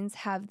Fit jeans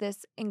have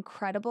this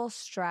incredible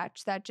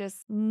stretch that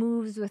just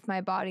moves with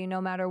my body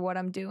no matter what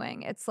I'm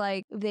doing. It's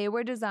like they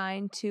were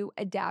designed to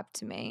adapt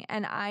to me,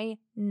 and I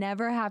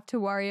never have to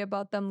worry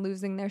about them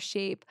losing their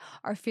shape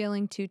or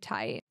feeling too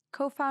tight.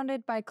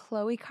 Co-founded by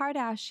Khloe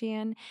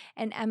Kardashian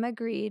and Emma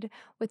Grede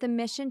with a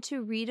mission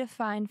to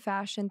redefine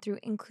fashion through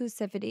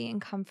inclusivity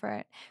and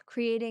comfort,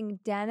 creating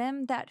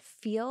denim that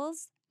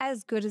feels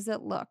as good as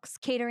it looks,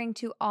 catering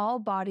to all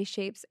body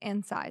shapes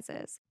and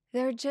sizes.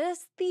 They're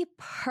just the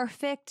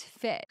perfect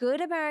fit. Good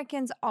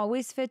American's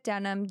Always Fit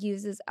denim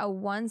uses a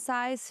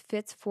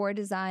one-size-fits-four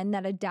design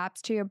that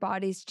adapts to your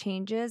body's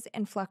changes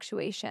and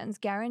fluctuations,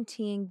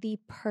 guaranteeing the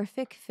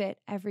perfect fit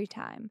every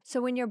time.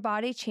 So when your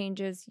body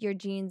changes, your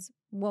jeans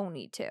won't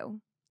need to.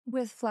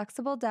 With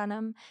flexible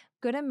denim,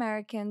 Good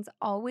American's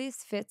Always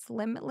Fit's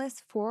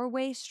limitless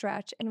four-way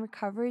stretch and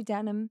recovery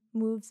denim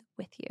moves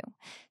with you,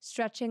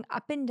 stretching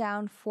up and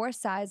down 4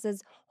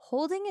 sizes,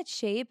 holding its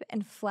shape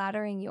and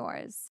flattering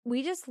yours.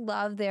 We just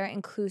love their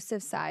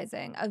inclusive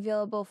sizing,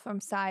 available from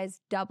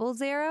size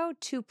 00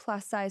 to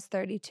plus size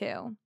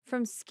 32.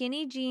 From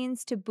skinny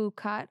jeans to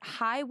bootcut,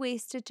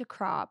 high-waisted to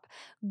crop,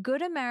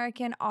 Good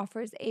American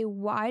offers a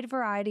wide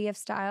variety of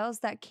styles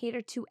that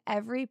cater to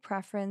every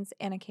preference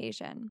and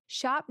occasion.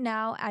 Shop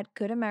now at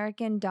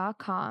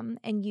goodamerican.com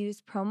and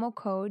use promo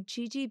code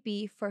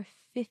GGB for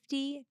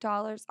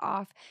 $50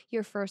 off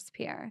your first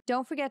pair.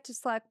 Don't forget to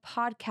select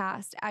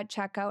podcast at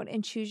checkout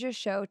and choose your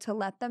show to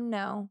let them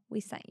know we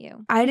sent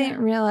you. I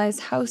didn't realize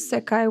how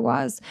sick I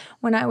was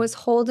when I was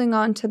holding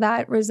on to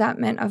that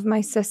resentment of my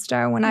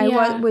sister, when I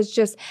was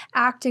just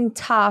acting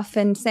tough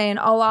and saying,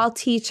 oh, I'll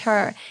teach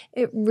her.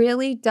 It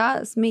really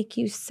does make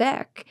you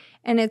sick.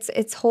 And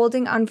it's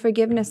holding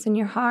unforgiveness in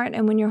your heart.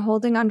 And when you're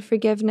holding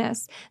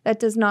unforgiveness, that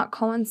does not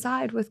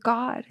coincide with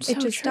God. So it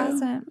just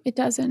doesn't. It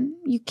doesn't.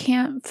 You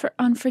can't.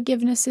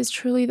 Unforgiveness is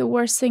truly the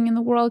worst thing in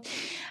the world.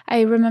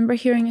 I remember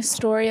hearing a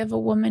story of a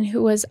woman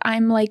who was,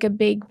 I'm like a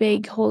big,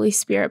 big Holy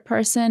Spirit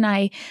person.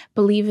 I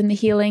believe in the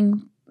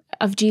healing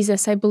of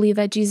Jesus. I believe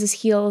that Jesus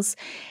heals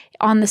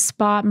on the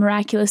spot,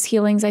 miraculous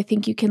healings. I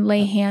think you can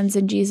lay hands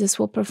and Jesus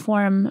will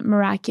perform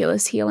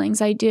miraculous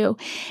healings. I do.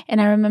 And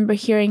I remember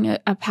hearing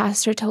a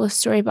pastor tell a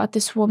story about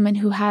this woman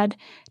who had,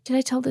 did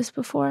I tell this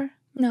before?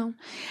 No.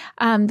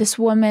 This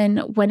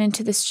woman went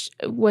into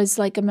was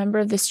like a member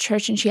of this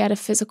church, and she had a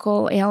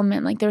physical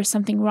ailment, like there was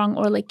something wrong,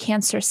 or like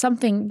cancer,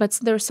 something, but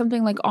there was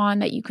something like on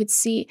that you could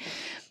see.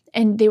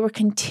 And they were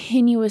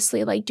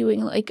continuously like doing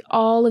like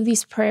all of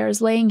these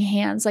prayers, laying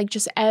hands, like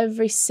just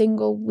every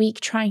single week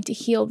trying to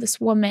heal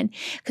this woman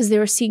because they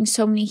were seeing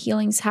so many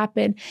healings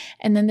happen.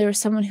 And then there was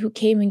someone who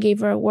came and gave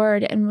her a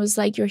word and was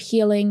like, your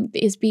healing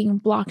is being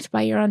blocked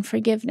by your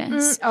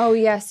unforgiveness. Oh,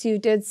 yes, you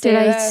did say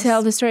this. I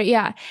tell the story?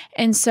 Yeah.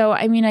 And so,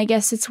 I mean, I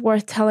guess it's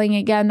worth telling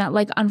again that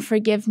like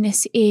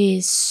unforgiveness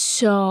is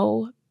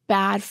so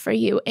bad for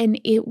you, and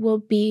it will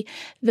be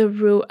the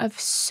root of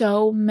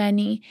so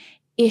many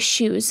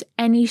issues,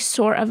 any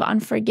sort of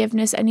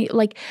unforgiveness,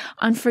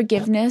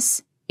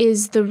 unforgiveness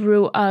is the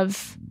root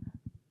of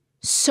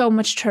so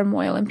much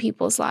turmoil in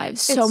people's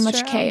lives, so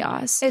much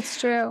chaos. It's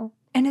true.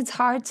 And it's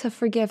hard to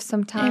forgive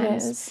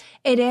sometimes.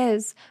 It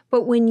is.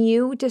 But when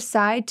you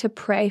decide to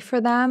pray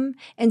for them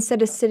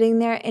instead of sitting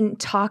there and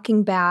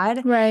talking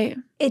bad, right?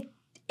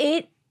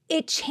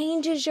 It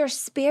changes your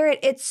spirit.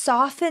 It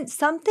softens.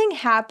 Something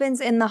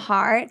happens in the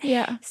heart.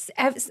 Yeah.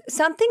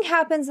 Something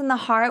happens in the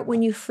heart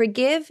when you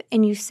forgive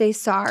and you say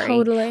sorry.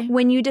 Totally.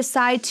 When you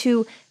decide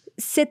to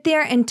sit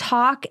there and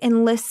talk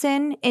and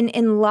listen and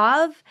in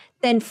love,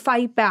 then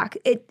fight back.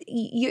 It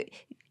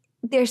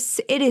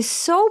is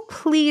so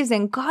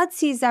pleasing. God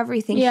sees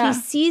everything. Yeah. He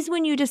sees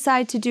when you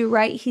decide to do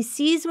right. He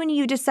sees when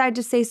you decide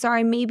to say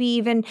sorry, maybe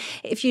even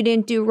if you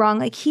didn't do wrong.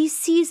 Like, he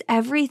sees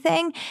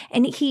everything,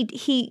 and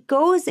he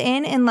goes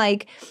in and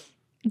like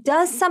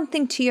does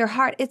something to your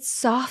heart. It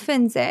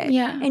softens it.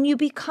 Yeah. And you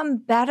become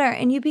better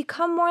and you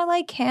become more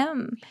like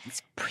him.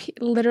 It's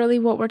literally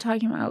what we're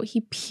talking about.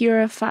 He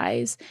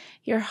purifies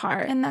your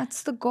heart. And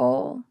that's the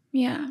goal.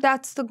 Yeah.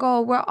 That's the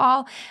goal. We're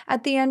all,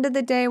 at the end of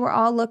the day, we're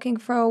all looking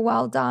for a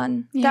well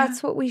done. Yeah.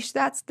 That's what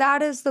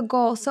that is the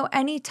goal. So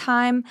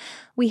anytime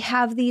we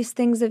have these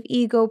things of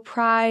ego,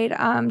 pride,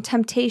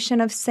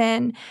 temptation of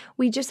sin,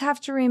 we just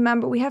have to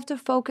remember, we have to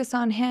focus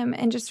on him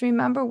and just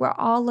remember we're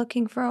all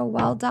looking for a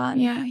well done.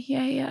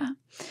 Yeah.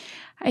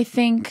 I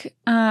think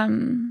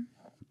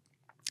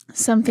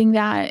something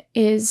that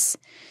is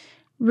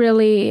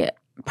really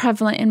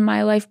prevalent in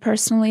my life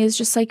personally is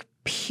just like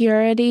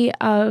purity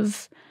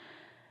of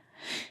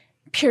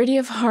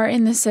heart,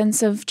 in the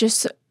sense of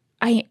just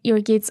ear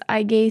gates,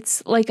 eye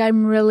gates. Like,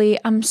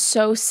 I'm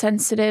so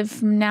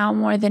sensitive now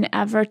more than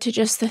ever to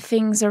just the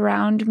things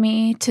around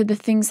me, to the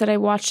things that I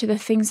watch, to the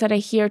things that I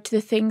hear, to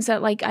the things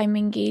that like I'm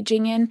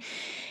engaging in.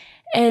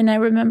 And I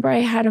remember I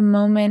had a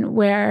moment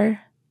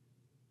where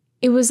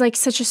it was like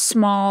such a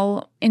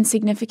small,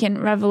 insignificant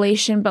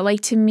revelation, but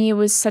like to me it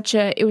was such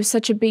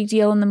a big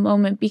deal in the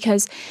moment,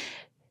 because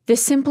the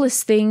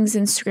simplest things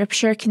in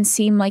scripture can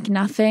seem like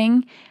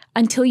nothing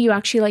until you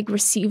actually like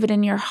receive it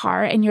in your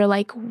heart and you're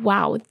like,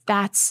 wow,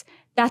 that's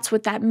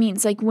what that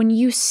means. Like, when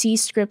you see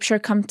scripture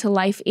come to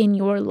life in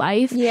your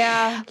life.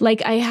 Yeah.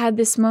 Like, I had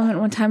this moment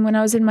one time when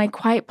I was in my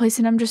quiet place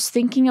and I'm just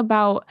thinking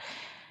about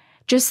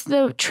just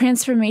the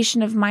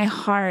transformation of my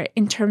heart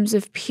in terms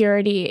of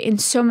purity in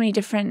so many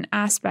different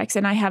aspects.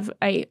 And I have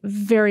a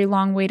very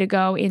long way to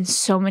go in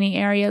so many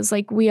areas,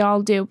 like we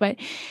all do. But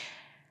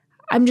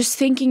I'm just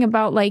thinking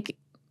about like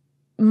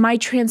my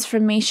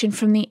transformation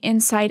from the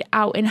inside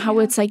out and how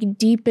it's like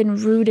deep and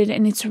rooted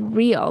and it's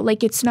real.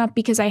 Like, it's not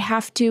because I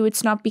have to,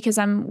 it's not because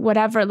I'm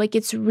whatever, like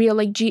it's real.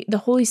 Like the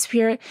Holy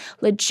Spirit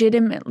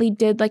legitimately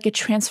did like a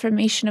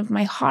transformation of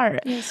my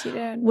heart. Yes, he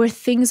did. Where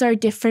things are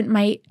different.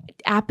 My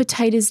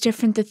appetite is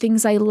different. The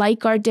things I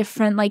like are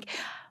different. Like,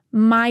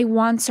 my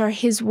wants are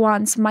his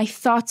wants. My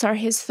thoughts are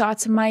his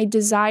thoughts. My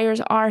desires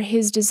are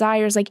his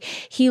desires. Like,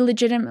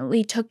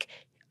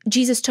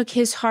 Jesus took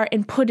his heart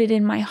and put it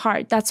in my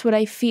heart. That's what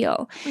I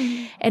feel.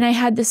 Mm-hmm. And I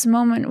had this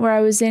moment where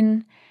I was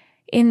in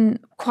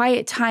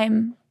quiet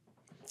time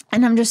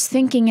and I'm just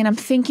thinking, and I'm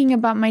thinking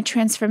about my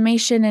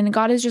transformation, and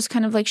God is just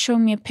kind of like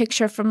showing me a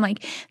picture from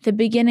like the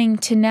beginning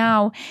to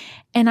now.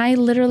 And I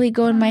literally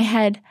go in my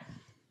head,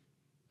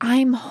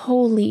 I'm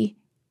holy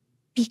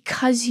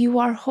because you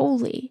are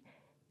holy.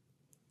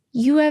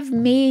 You have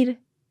made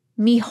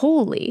me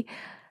holy.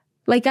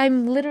 Like,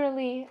 I'm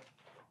literally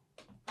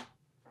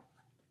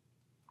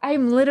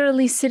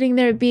sitting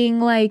there being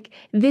like,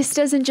 this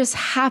doesn't just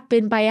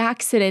happen by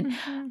accident.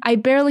 Mm-hmm. I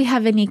barely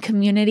have any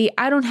community.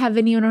 I don't have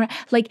anyone,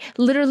 like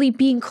literally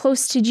being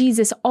close to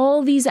Jesus.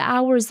 All these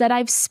hours that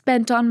I've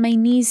spent on my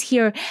knees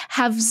here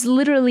have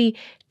literally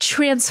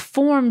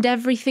transformed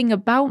everything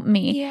about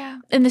me. Yeah.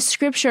 And the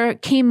scripture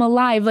came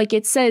alive. Like,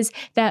 it says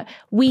that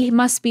we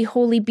must be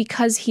holy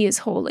because he is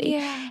holy.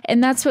 Yeah.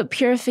 And that's what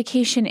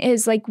purification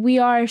is. Like, we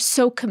are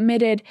so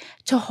committed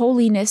to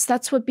holiness.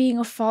 That's what being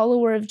a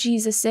follower of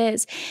Jesus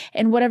is.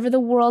 And whatever the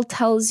world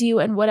tells you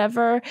and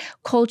whatever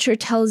culture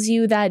tells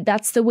you that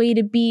that's the way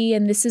to be,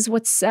 and this is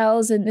what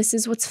sells, and this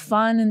is what's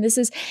fun, and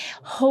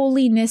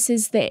holiness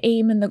is the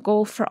aim and the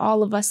goal for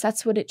all of us.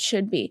 That's what it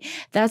should be.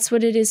 That's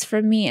what it is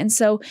for me. And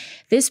so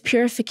this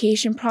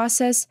purification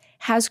process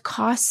has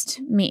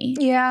cost me.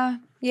 Yeah.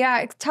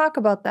 Talk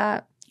about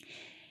that.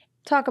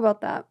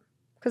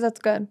 Because that's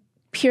good.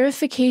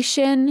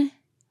 Purification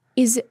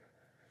is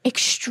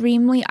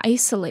extremely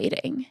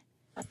isolating.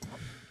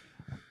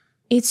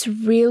 It's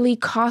really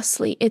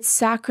costly. It's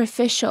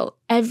sacrificial.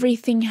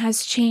 Everything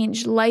has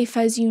changed. Life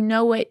as you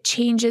know it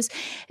changes,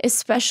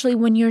 especially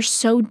when you're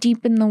so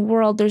deep in the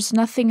world. There's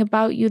nothing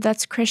about you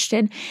that's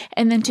Christian.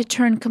 And then to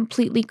turn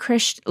completely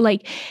Christian,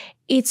 like,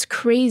 it's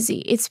crazy.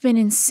 It's been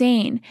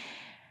insane.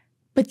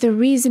 But the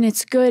reason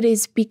it's good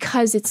is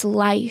because it's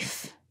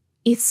life.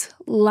 It's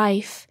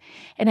life.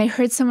 And I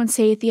heard someone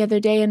say it the other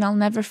day, and I'll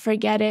never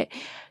forget it.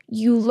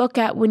 you look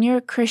at when you're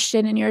a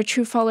Christian and you're a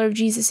true follower of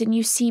Jesus and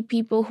you see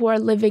people who are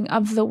living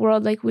of the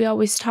world, like we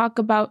always talk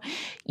about,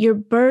 you're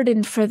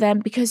burdened for them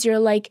because you're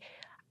like,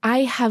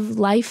 I have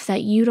life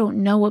that you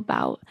don't know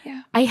about.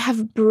 Yeah. I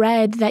have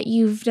bread that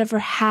you've never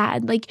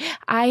had. Like,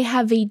 I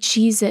have a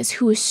Jesus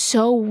who is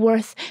so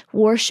worth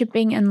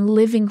worshiping and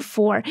living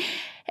for.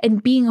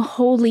 And being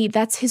holy,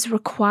 that's his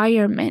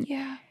requirement.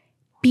 Yeah.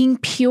 Being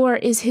pure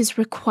is his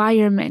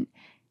requirement.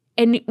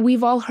 And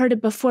we've all heard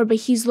it before, but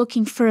he's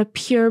looking for a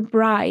pure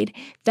bride.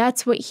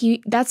 That's what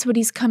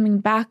he's coming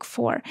back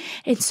for.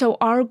 And so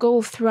our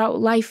goal throughout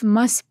life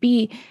must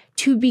be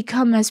to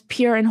become as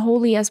pure and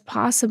holy as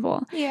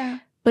possible. Yeah.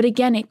 But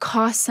again, it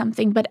costs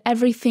something. But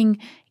everything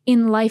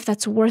in life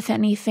that's worth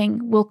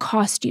anything will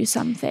cost you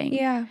something.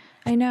 Yeah,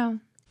 I know.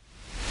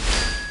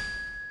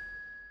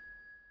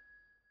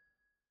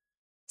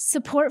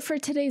 Support for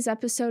today's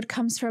episode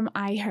comes from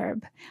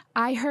iHerb.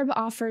 iHerb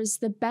offers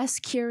the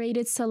best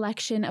curated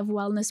selection of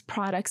wellness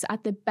products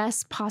at the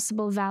best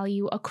possible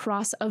value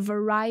across a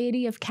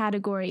variety of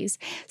categories,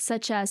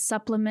 such as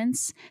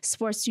supplements,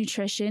 sports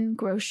nutrition,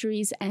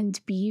 groceries,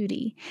 and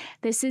beauty.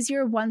 This is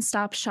your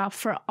one-stop shop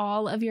for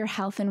all of your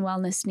health and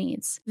wellness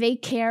needs. They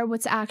care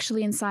what's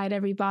actually inside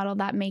every bottle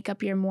that make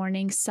up your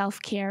morning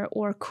self-care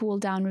or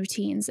cool-down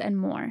routines and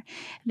more.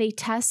 They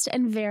test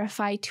and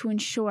verify to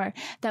ensure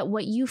that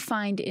what you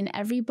find in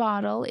every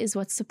bottle is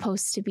what's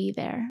supposed to be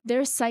there.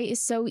 Their site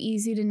is so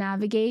easy to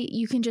navigate.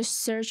 You can just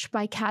search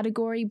by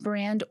category,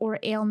 brand, or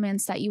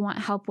ailments that you want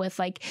help with,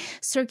 like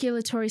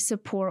circulatory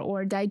support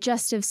or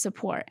digestive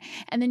support.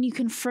 And then you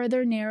can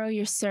further narrow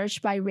your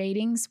search by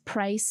ratings,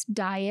 price,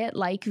 diet,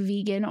 like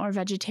vegan or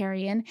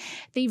vegetarian.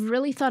 They've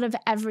really thought of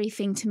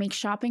everything to make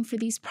shopping for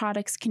these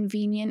products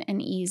convenient and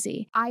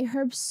easy.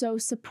 iHerb so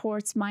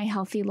supports my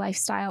healthy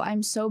lifestyle.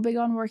 I'm so big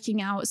on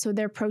working out, so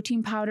their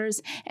protein powders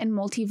and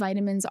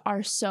multivitamins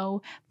are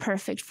so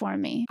perfect for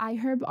me.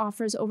 iHerb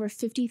offers over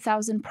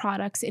 50,000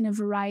 products in a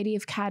variety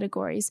of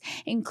categories,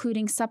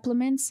 including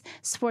supplements,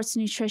 sports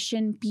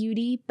nutrition,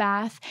 beauty,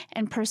 bath,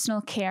 and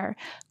personal care,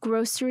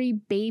 grocery,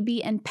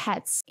 baby, and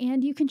pets.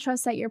 And you can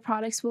trust that your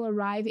products will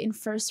arrive in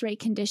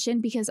first-rate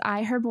condition because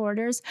iHerb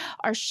orders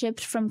are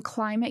shipped from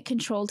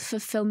climate-controlled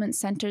fulfillment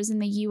centers in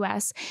the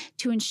U.S.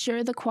 to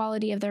ensure the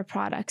quality of their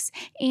products,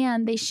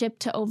 and they ship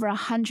to over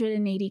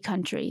 180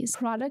 countries.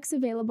 Products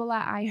available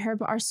at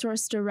iHerb are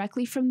sourced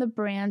directly from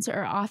the brands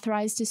or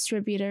authorized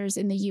distributors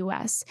in the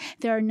U.S.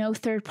 There are no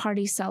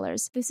third-party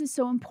sellers. This is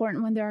so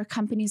important when there are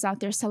companies out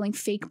there selling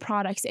fake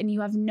products and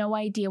you have no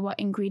idea what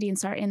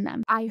ingredients are in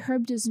them.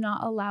 iHerb does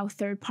not allow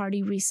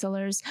third-party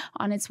resellers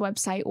on its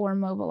website or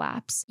mobile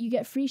apps. You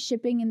get free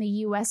shipping in the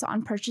U.S.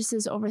 on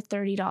purchases over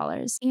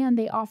 $30, and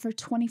they offer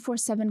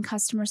 24/7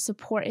 customer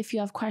support if you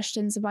have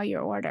questions about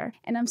your order.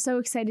 And I'm so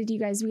excited, you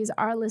guys, because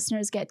our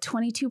listeners get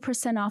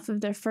 22% off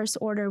of their first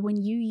order when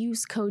you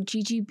use code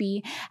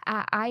GGB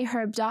at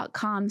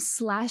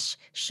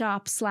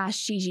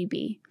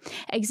iHerb.com/shop/GGB.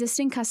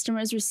 Existing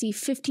customers receive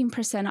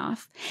 15%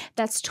 off.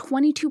 That's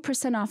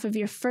 22% off of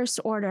your first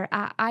order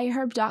at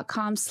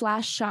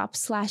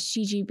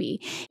iHerb.com/shop/GGB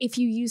if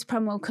you use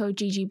promo code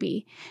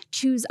GGB.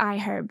 Choose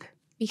iHerb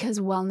because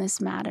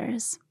wellness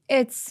matters.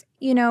 It's,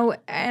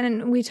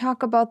 and we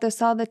talk about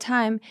this all the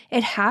time.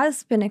 It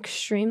has been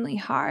extremely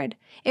hard.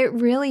 It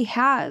really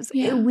has.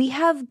 Yeah. We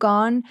have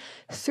gone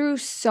through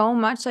so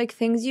much, like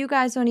things you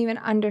guys don't even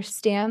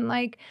understand.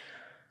 Like,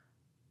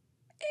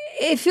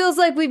 it feels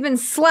like we've been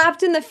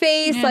slapped in the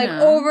face, like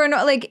over and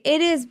over. Like,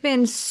 it has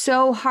been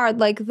so hard.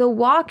 Like, the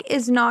walk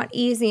is not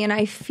easy. And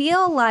I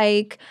feel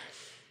like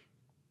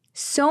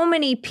so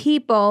many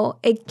people,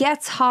 it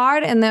gets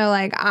hard and they're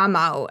like, I'm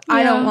out.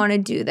 I don't want to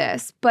do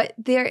this. But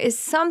there is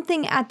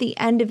something at the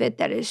end of it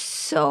that is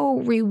so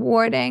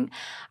rewarding.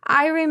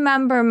 I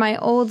remember my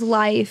old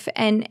life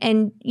and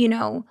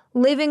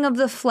living of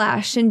the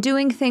flesh and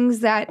doing things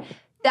that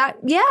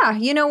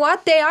you know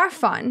what? They are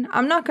fun.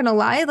 I'm not going to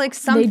lie. Like,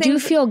 something they do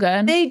feel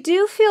good. They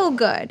do feel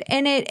good.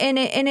 And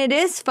it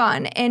is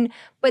fun.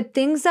 But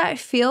things that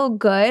feel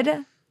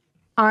good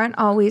aren't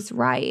always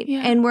right.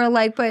 Yeah. And we're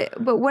like, but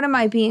what am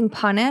I being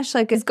punished?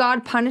 Like, is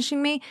God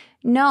punishing me?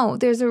 No,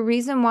 there's a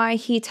reason why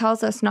he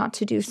tells us not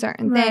to do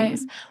certain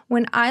things.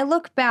 When I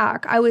look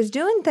back, I was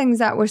doing things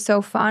that were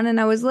so fun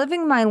and I was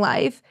living my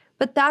life.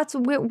 But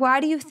why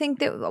do you think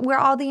that where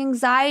all the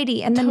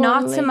anxiety and the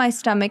knots in my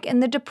stomach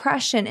and the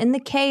depression and the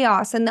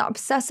chaos and the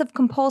obsessive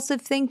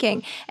compulsive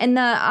thinking and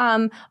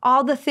the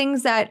all the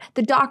things that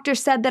the doctor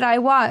said that I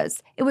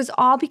was? It was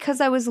all because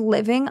I was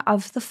living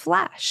of the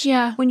flesh.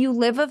 Yeah. When you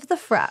live of the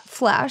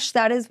flesh,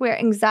 that is where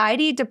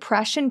anxiety,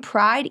 depression,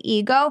 pride,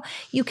 ego,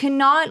 you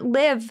cannot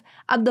live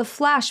of the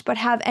flesh but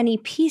have any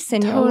peace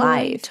in your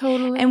life.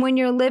 Totally. And when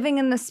you're living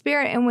in the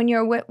spirit and when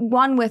you're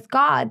one with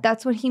God,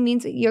 that's what he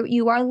means.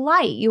 You are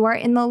light. You are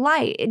in the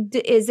light.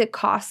 Is it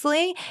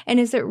costly? And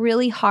is it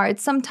really hard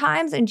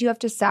sometimes? And do you have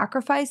to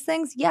sacrifice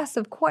things? Yes,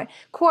 of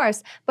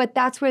course. But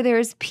that's where there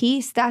is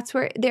peace. That's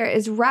where there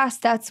is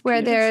rest. That's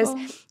where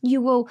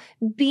you will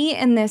be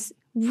in this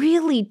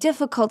really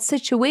difficult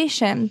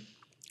situation.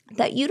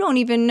 that you don't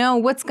even know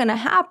what's going to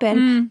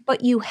happen,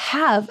 but you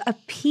have a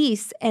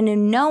peace and a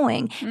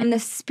knowing, and the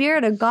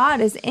Spirit of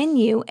God is in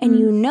you, and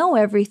you know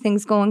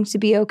everything's going to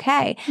be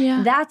okay.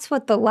 Yeah. That's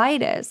what the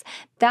light is.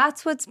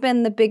 That's what's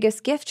been the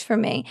biggest gift for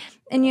me.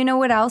 And you know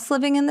what else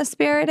living in the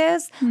Spirit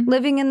is?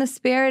 Living in the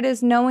Spirit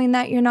is knowing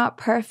that you're not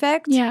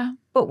perfect. Yeah.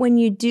 But when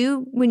you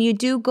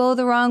do go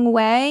the wrong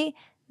way,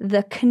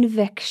 the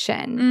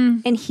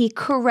conviction, and He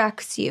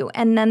corrects you,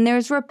 and then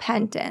there's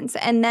repentance,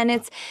 and then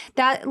it's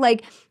that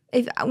like.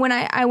 When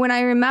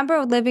I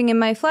remember living in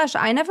my flesh,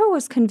 I never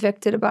was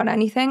convicted about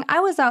anything. I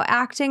was out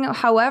acting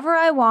however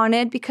I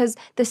wanted because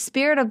the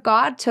Spirit of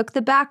God took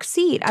the back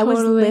seat. Totally. I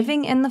was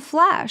living in the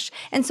flesh.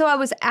 And so I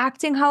was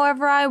acting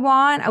however I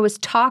want. I was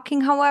talking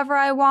however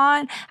I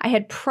want. I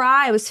had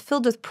pride. I was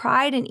filled with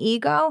pride and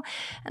ego.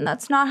 And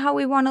that's not how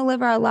we want to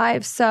live our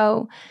lives.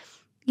 So,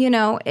 you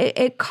know,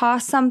 it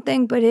costs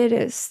something, but it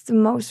is the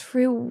most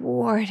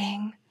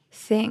rewarding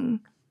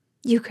thing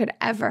you could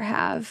ever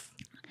have.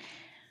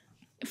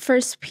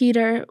 1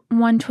 Peter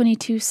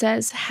 1:22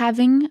 says,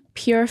 having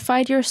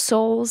purified your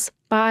souls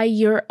by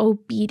your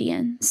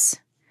obedience.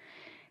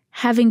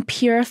 Having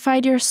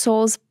purified your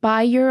souls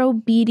by your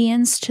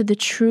obedience to the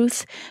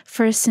truth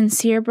for a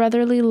sincere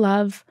brotherly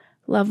love,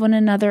 love one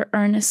another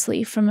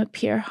earnestly from a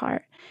pure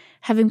heart.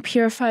 Having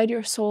purified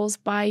your souls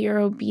by your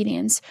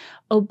obedience.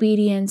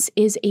 Obedience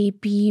is a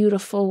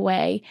beautiful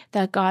way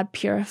that God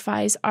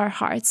purifies our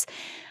hearts.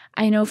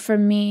 I know for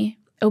me,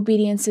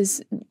 obedience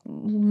is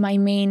my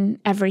main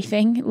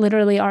everything.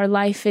 Literally, our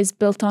life is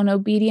built on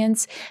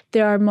obedience.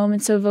 There are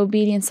moments of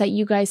obedience that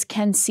you guys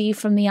can see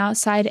from the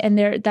outside, and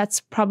that's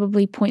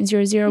probably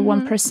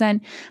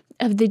 0.001%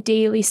 of the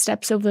daily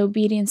steps of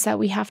obedience that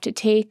we have to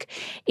take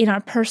in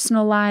our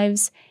personal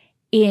lives,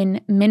 in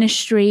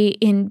ministry,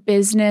 in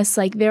business.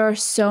 Like, there are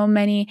so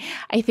many.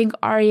 I think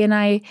Ari and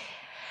I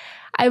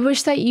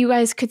wish that you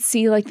guys could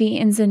see like the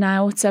ins and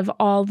outs of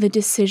all the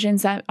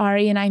decisions that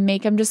Ari and I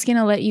make. I'm just going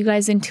to let you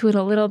guys into it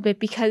a little bit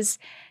because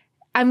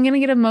I'm going to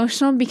get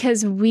emotional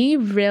because we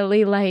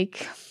really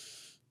like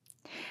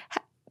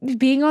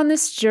being on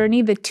this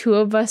journey, the two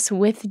of us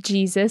with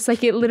Jesus.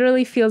 Like, it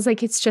literally feels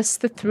like it's just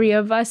the three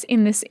of us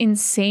in this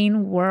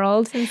insane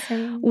world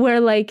where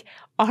like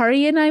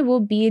Ari and I will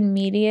be in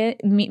meetings,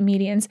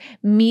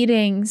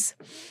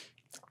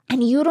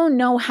 and you don't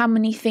know how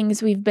many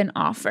things we've been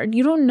offered.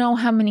 You don't know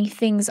how many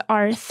things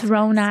are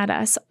thrown at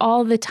us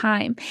all the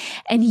time.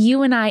 And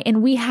you and I,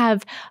 and we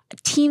have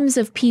teams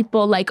of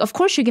people like, of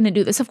course you're going to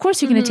do this. Of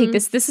course you're going to take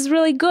this. This is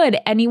really good.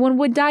 Anyone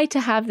would die to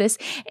have this.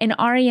 And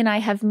Ari and I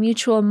have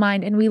mutual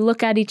mind, and we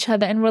look at each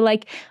other and we're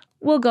like,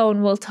 we'll go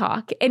and we'll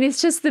talk. And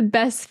it's just the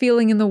best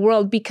feeling in the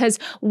world because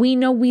we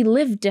know we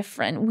live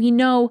different. We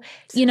know,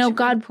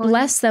 God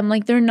bless them.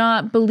 Like, they're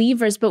not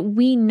believers, but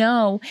we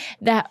know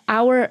that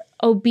our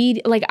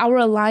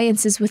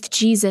alliance is with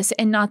Jesus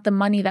and not the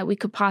money that we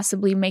could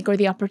possibly make or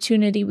the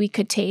opportunity we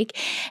could take.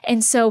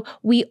 And so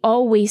we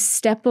always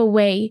step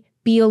away,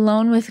 be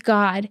alone with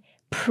God,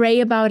 pray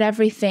about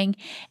everything.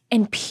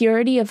 And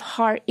purity of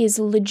heart is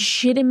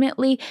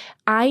legitimately,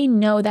 I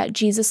know that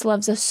Jesus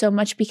loves us so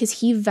much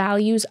because He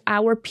values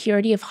our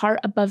purity of heart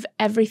above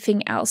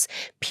everything else.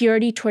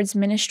 Purity towards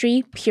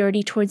ministry,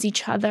 purity towards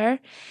each other.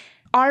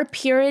 Our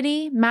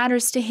purity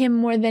matters to Him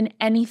more than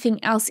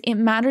anything else. It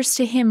matters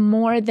to Him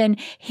more than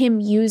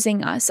Him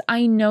using us.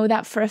 I know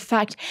that for a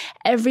fact.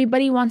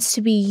 Everybody wants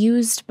to be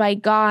used by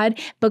God,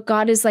 but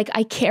God is like,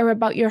 I care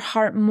about your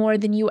heart more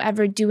than you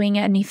ever doing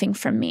anything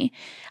for me.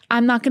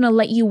 I'm not going to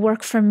let you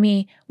work for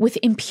me with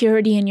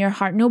impurity in your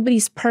heart.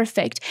 Nobody's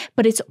perfect,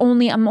 but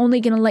I'm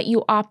only going to let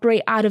you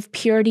operate out of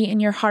purity in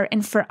your heart.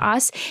 And for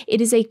us,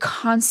 it is a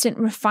constant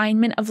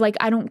refinement of like,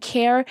 I don't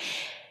care.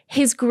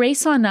 His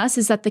grace on us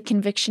is that the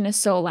conviction is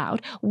so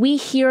loud. We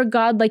hear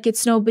God like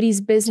it's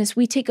nobody's business.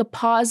 We take a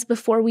pause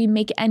before we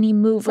make any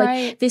move.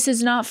 Like, this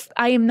is not,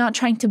 I am not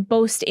trying to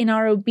boast in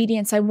our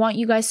obedience. I want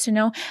you guys to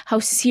know how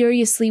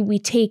seriously we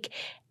take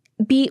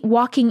be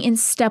walking in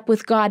step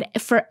with God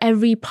for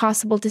every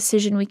possible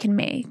decision we can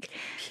make.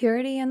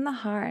 Purity in the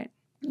heart.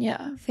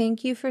 Yeah.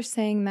 Thank you for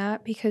saying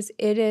that because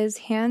it is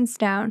hands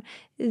down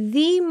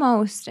the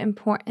most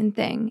important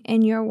thing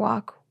in your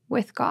walk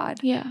with God.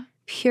 Yeah.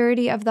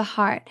 Purity of the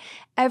heart.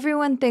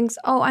 Everyone thinks,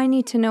 oh, I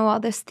need to know all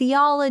this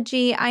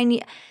theology.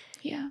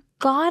 Yeah.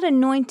 God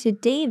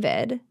anointed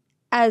David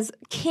as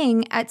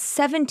king at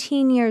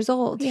 17 years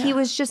old. Yeah. He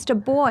was just a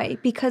boy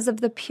because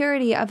of the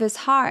purity of his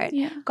heart.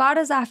 Yeah. God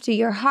is after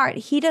your heart.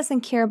 He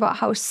doesn't care about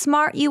how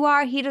smart you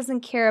are. He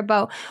doesn't care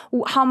about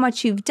how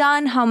much you've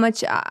done, how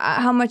much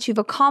you've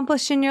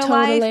accomplished in your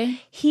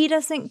life. He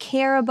doesn't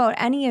care about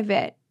any of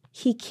it.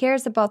 He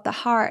cares about the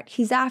heart.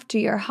 He's after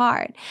your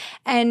heart.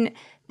 And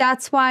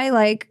that's why,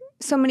 like,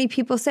 so many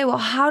people say, well,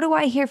 how do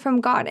I hear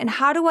from God? And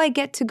how do I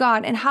get to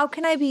God? And how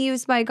can I be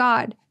used by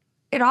God?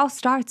 It all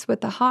starts with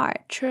the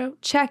heart. True.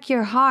 Check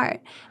your heart.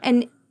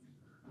 And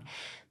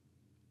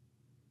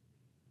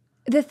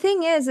the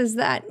thing is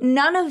that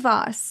none of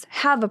us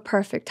have a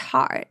perfect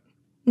heart.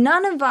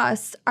 None of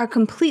us are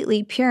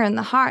completely pure in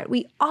the heart.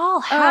 We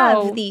all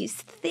have these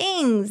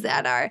things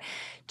that are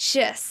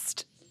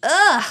just,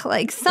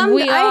 like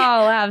we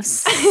all have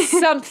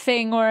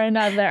something or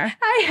another.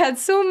 I had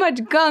so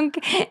much gunk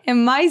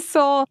in my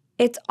soul.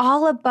 It's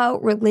all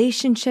about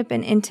relationship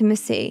and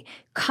intimacy,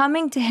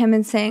 coming to him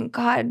and saying,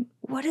 God,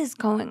 what is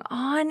going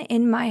on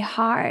in my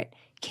heart?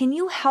 Can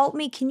you help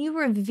me? Can you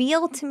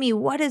reveal to me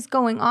what is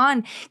going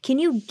on? Can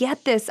you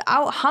get this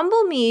out?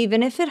 Humble me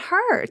even if it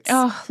hurts.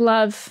 Oh,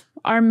 love,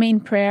 our main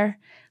prayer.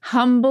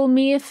 Humble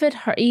me if it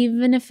hurt,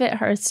 even if it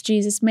hurts,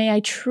 Jesus. May I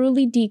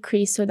truly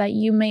decrease so that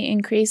you may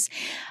increase.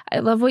 I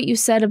love what you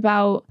said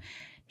about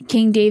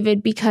King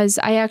David, because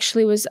I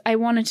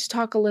wanted to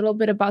talk a little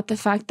bit about the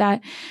fact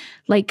that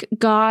like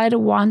God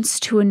wants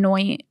to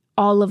anoint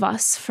all of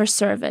us for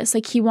service.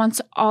 Like he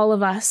wants all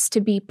of us to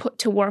be put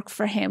to work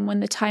for him when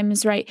the time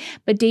is right.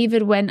 But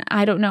David went,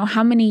 I don't know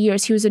how many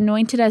years, he was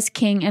anointed as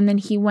king, and then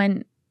he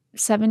went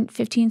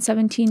 15,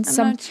 17,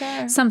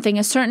 something,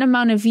 a certain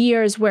amount of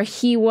years where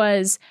he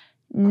was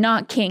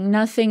not king.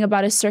 Nothing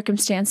about his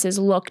circumstances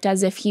looked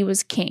as if he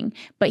was king,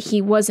 but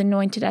he was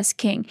anointed as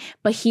king,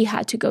 but he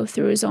had to go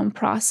through his own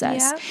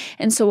process. Yeah.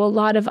 And so a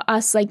lot of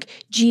us, like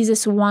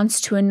Jesus wants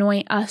to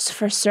anoint us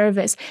for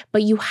service,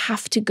 but you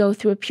have to go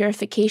through a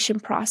purification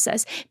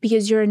process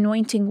because your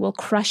anointing will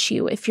crush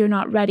you if you're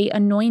not ready.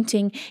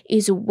 Anointing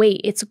is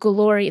weight. It's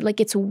glory. Like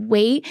it's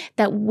weight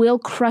that will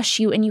crush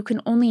you, and you can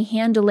only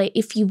handle it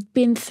if you've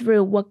been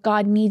through what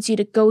God needs you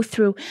to go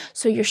through.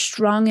 So you're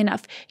strong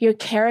enough. Your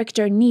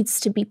character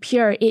needs to be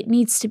pure. It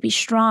needs to be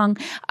strong.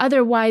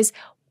 Otherwise,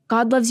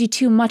 God loves you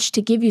too much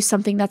to give you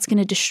something that's going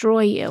to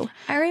destroy you.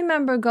 I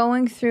remember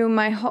going through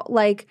my whole,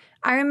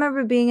 I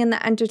remember being in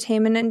the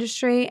entertainment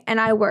industry, and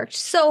I worked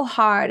so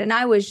hard, and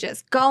I was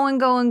just going.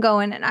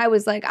 And I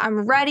was like,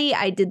 I'm ready.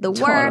 I did the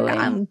work.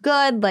 I'm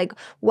good. Like,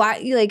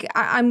 why? Like,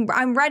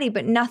 I'm ready,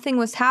 but nothing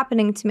was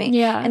happening to me.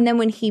 Yeah. And then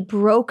when he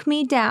broke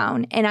me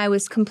down and I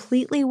was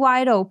completely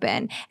wide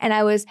open and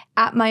I was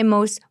at my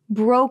most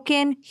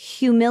broken,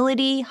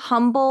 humility,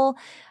 humble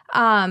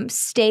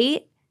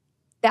state,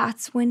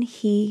 that's when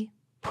he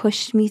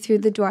pushed me through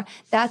the door.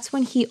 That's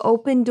when he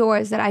opened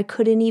doors that I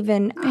couldn't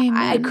even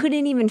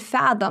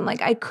fathom.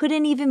 Like I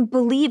couldn't even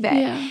believe it.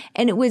 Yeah.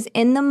 And it was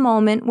in the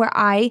moment where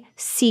I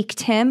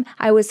seeked him.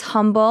 I was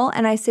humble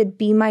and I said,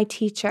 be my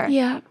teacher.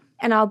 Yeah.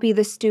 And I'll be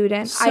the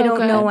student. So I don't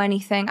good. know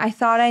anything. I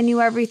thought I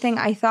knew everything.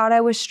 I thought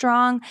I was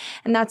strong.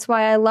 And that's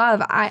why I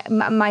love,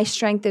 my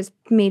strength is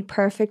made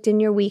perfect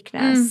in your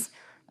weakness.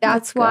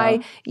 That's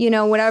why,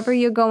 whatever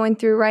you're going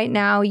through right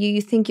now,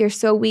 you think you're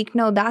so weak.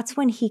 No, that's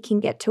when he can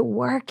get to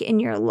work in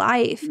your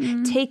life.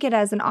 Take it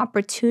as an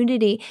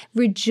opportunity.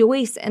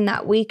 Rejoice in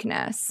that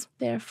weakness.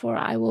 Therefore,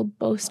 I will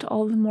boast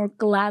all the more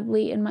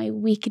gladly in my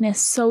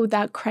weakness so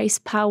that Christ's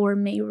power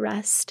may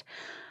rest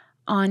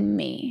on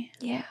me.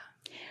 Yeah.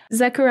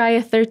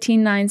 Zechariah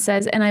 13:9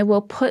 says, and I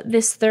will put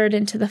this third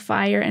into the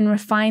fire and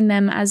refine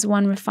them as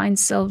one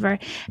refines silver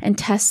and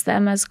test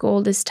them as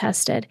gold is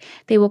tested.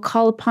 They will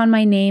call upon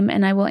my name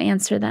and I will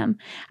answer them.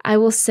 I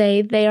will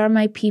say they are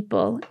my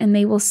people, and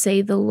they will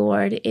say the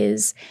Lord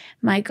is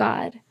my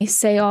God. I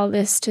say all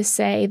this to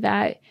say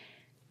that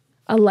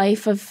a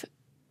life of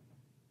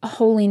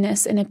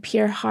holiness and a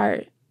pure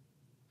heart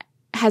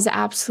has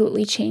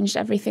absolutely changed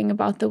everything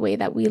about the way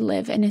that we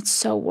live, and it's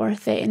so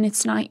worth it, and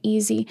it's not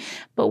easy.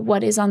 But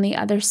what is on the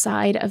other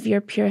side of your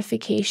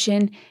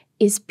purification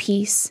is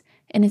peace,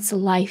 and it's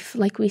life.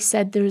 Like we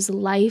said, there's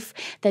life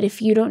that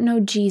if you don't know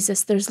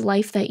Jesus, there's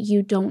life that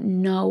you don't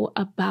know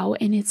about,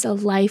 and it's a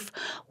life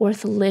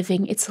worth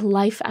living. It's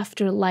life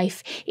after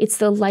life. It's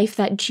the life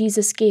that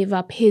Jesus gave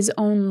up his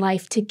own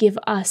life to give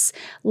us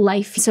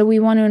life. So we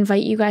want to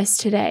invite you guys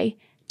today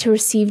to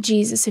receive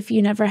Jesus if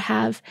you never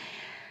have.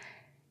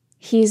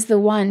 He's the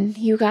one,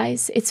 you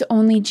guys. It's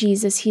only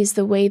Jesus. He's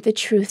the way, the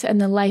truth,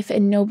 and the life,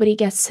 and nobody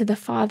gets to the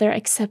Father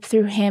except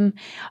through him.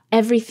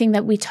 Everything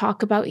that we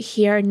talk about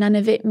here, none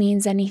of it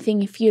means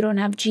anything if you don't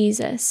have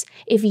Jesus,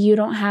 if you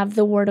don't have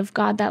the Word of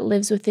God that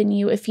lives within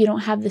you, if you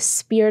don't have the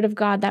Spirit of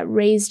God that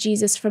raised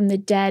Jesus from the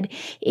dead.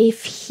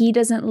 If he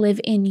doesn't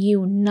live in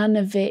you, none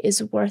of it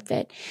is worth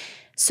it.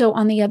 So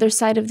on the other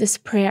side of this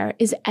prayer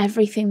is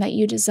everything that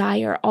you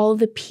desire, all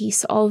the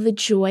peace, all the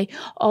joy,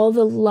 all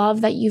the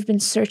love that you've been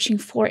searching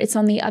for. It's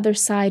on the other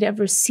side of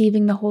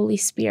receiving the Holy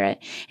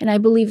Spirit. And I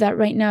believe that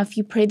right now, if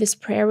you pray this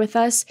prayer with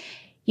us,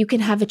 you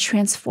can have a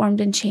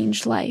transformed and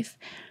changed life.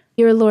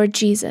 Dear Lord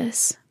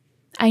Jesus,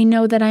 I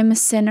know that I'm a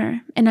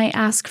sinner and I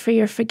ask for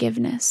your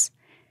forgiveness.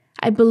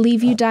 I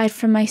believe you died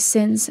for my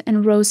sins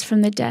and rose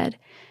from the dead.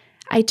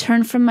 I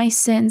turn from my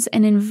sins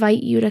and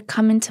invite you to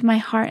come into my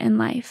heart and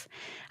life.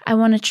 I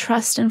want to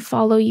trust and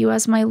follow you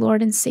as my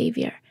Lord and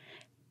Savior.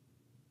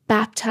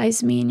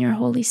 Baptize me in your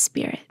Holy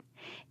Spirit.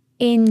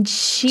 In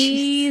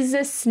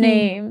Jesus'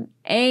 name,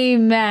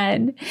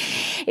 amen.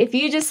 If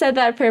you just said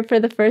that prayer for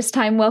the first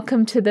time,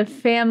 welcome to the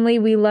family.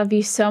 We love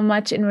you so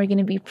much, and we're going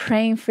to be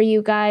praying for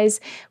you guys.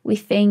 We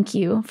thank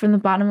you from the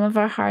bottom of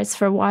our hearts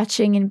for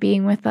watching and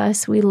being with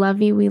us. We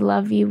love you. We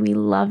love you. We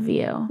love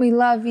you. We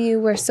love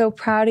you. We're so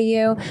proud of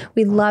you.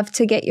 We love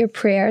to get your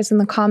prayers in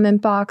the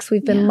comment box.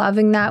 We've been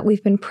loving that.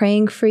 We've been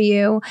praying for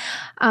you.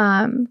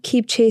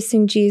 Keep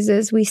chasing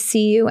Jesus. We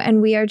see you,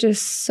 and we are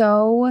just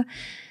so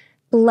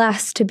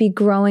blessed to be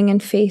growing in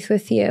faith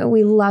with you.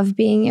 We love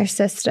being your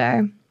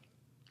sister.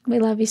 We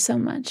love you so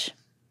much.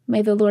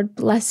 May the Lord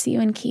bless you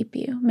and keep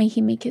you. May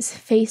he make his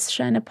face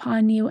shine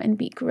upon you and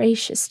be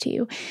gracious to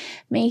you.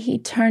 May he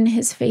turn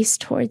his face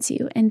towards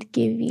you and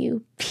give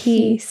you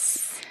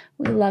peace.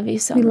 We love you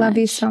so much. We love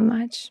you so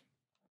much.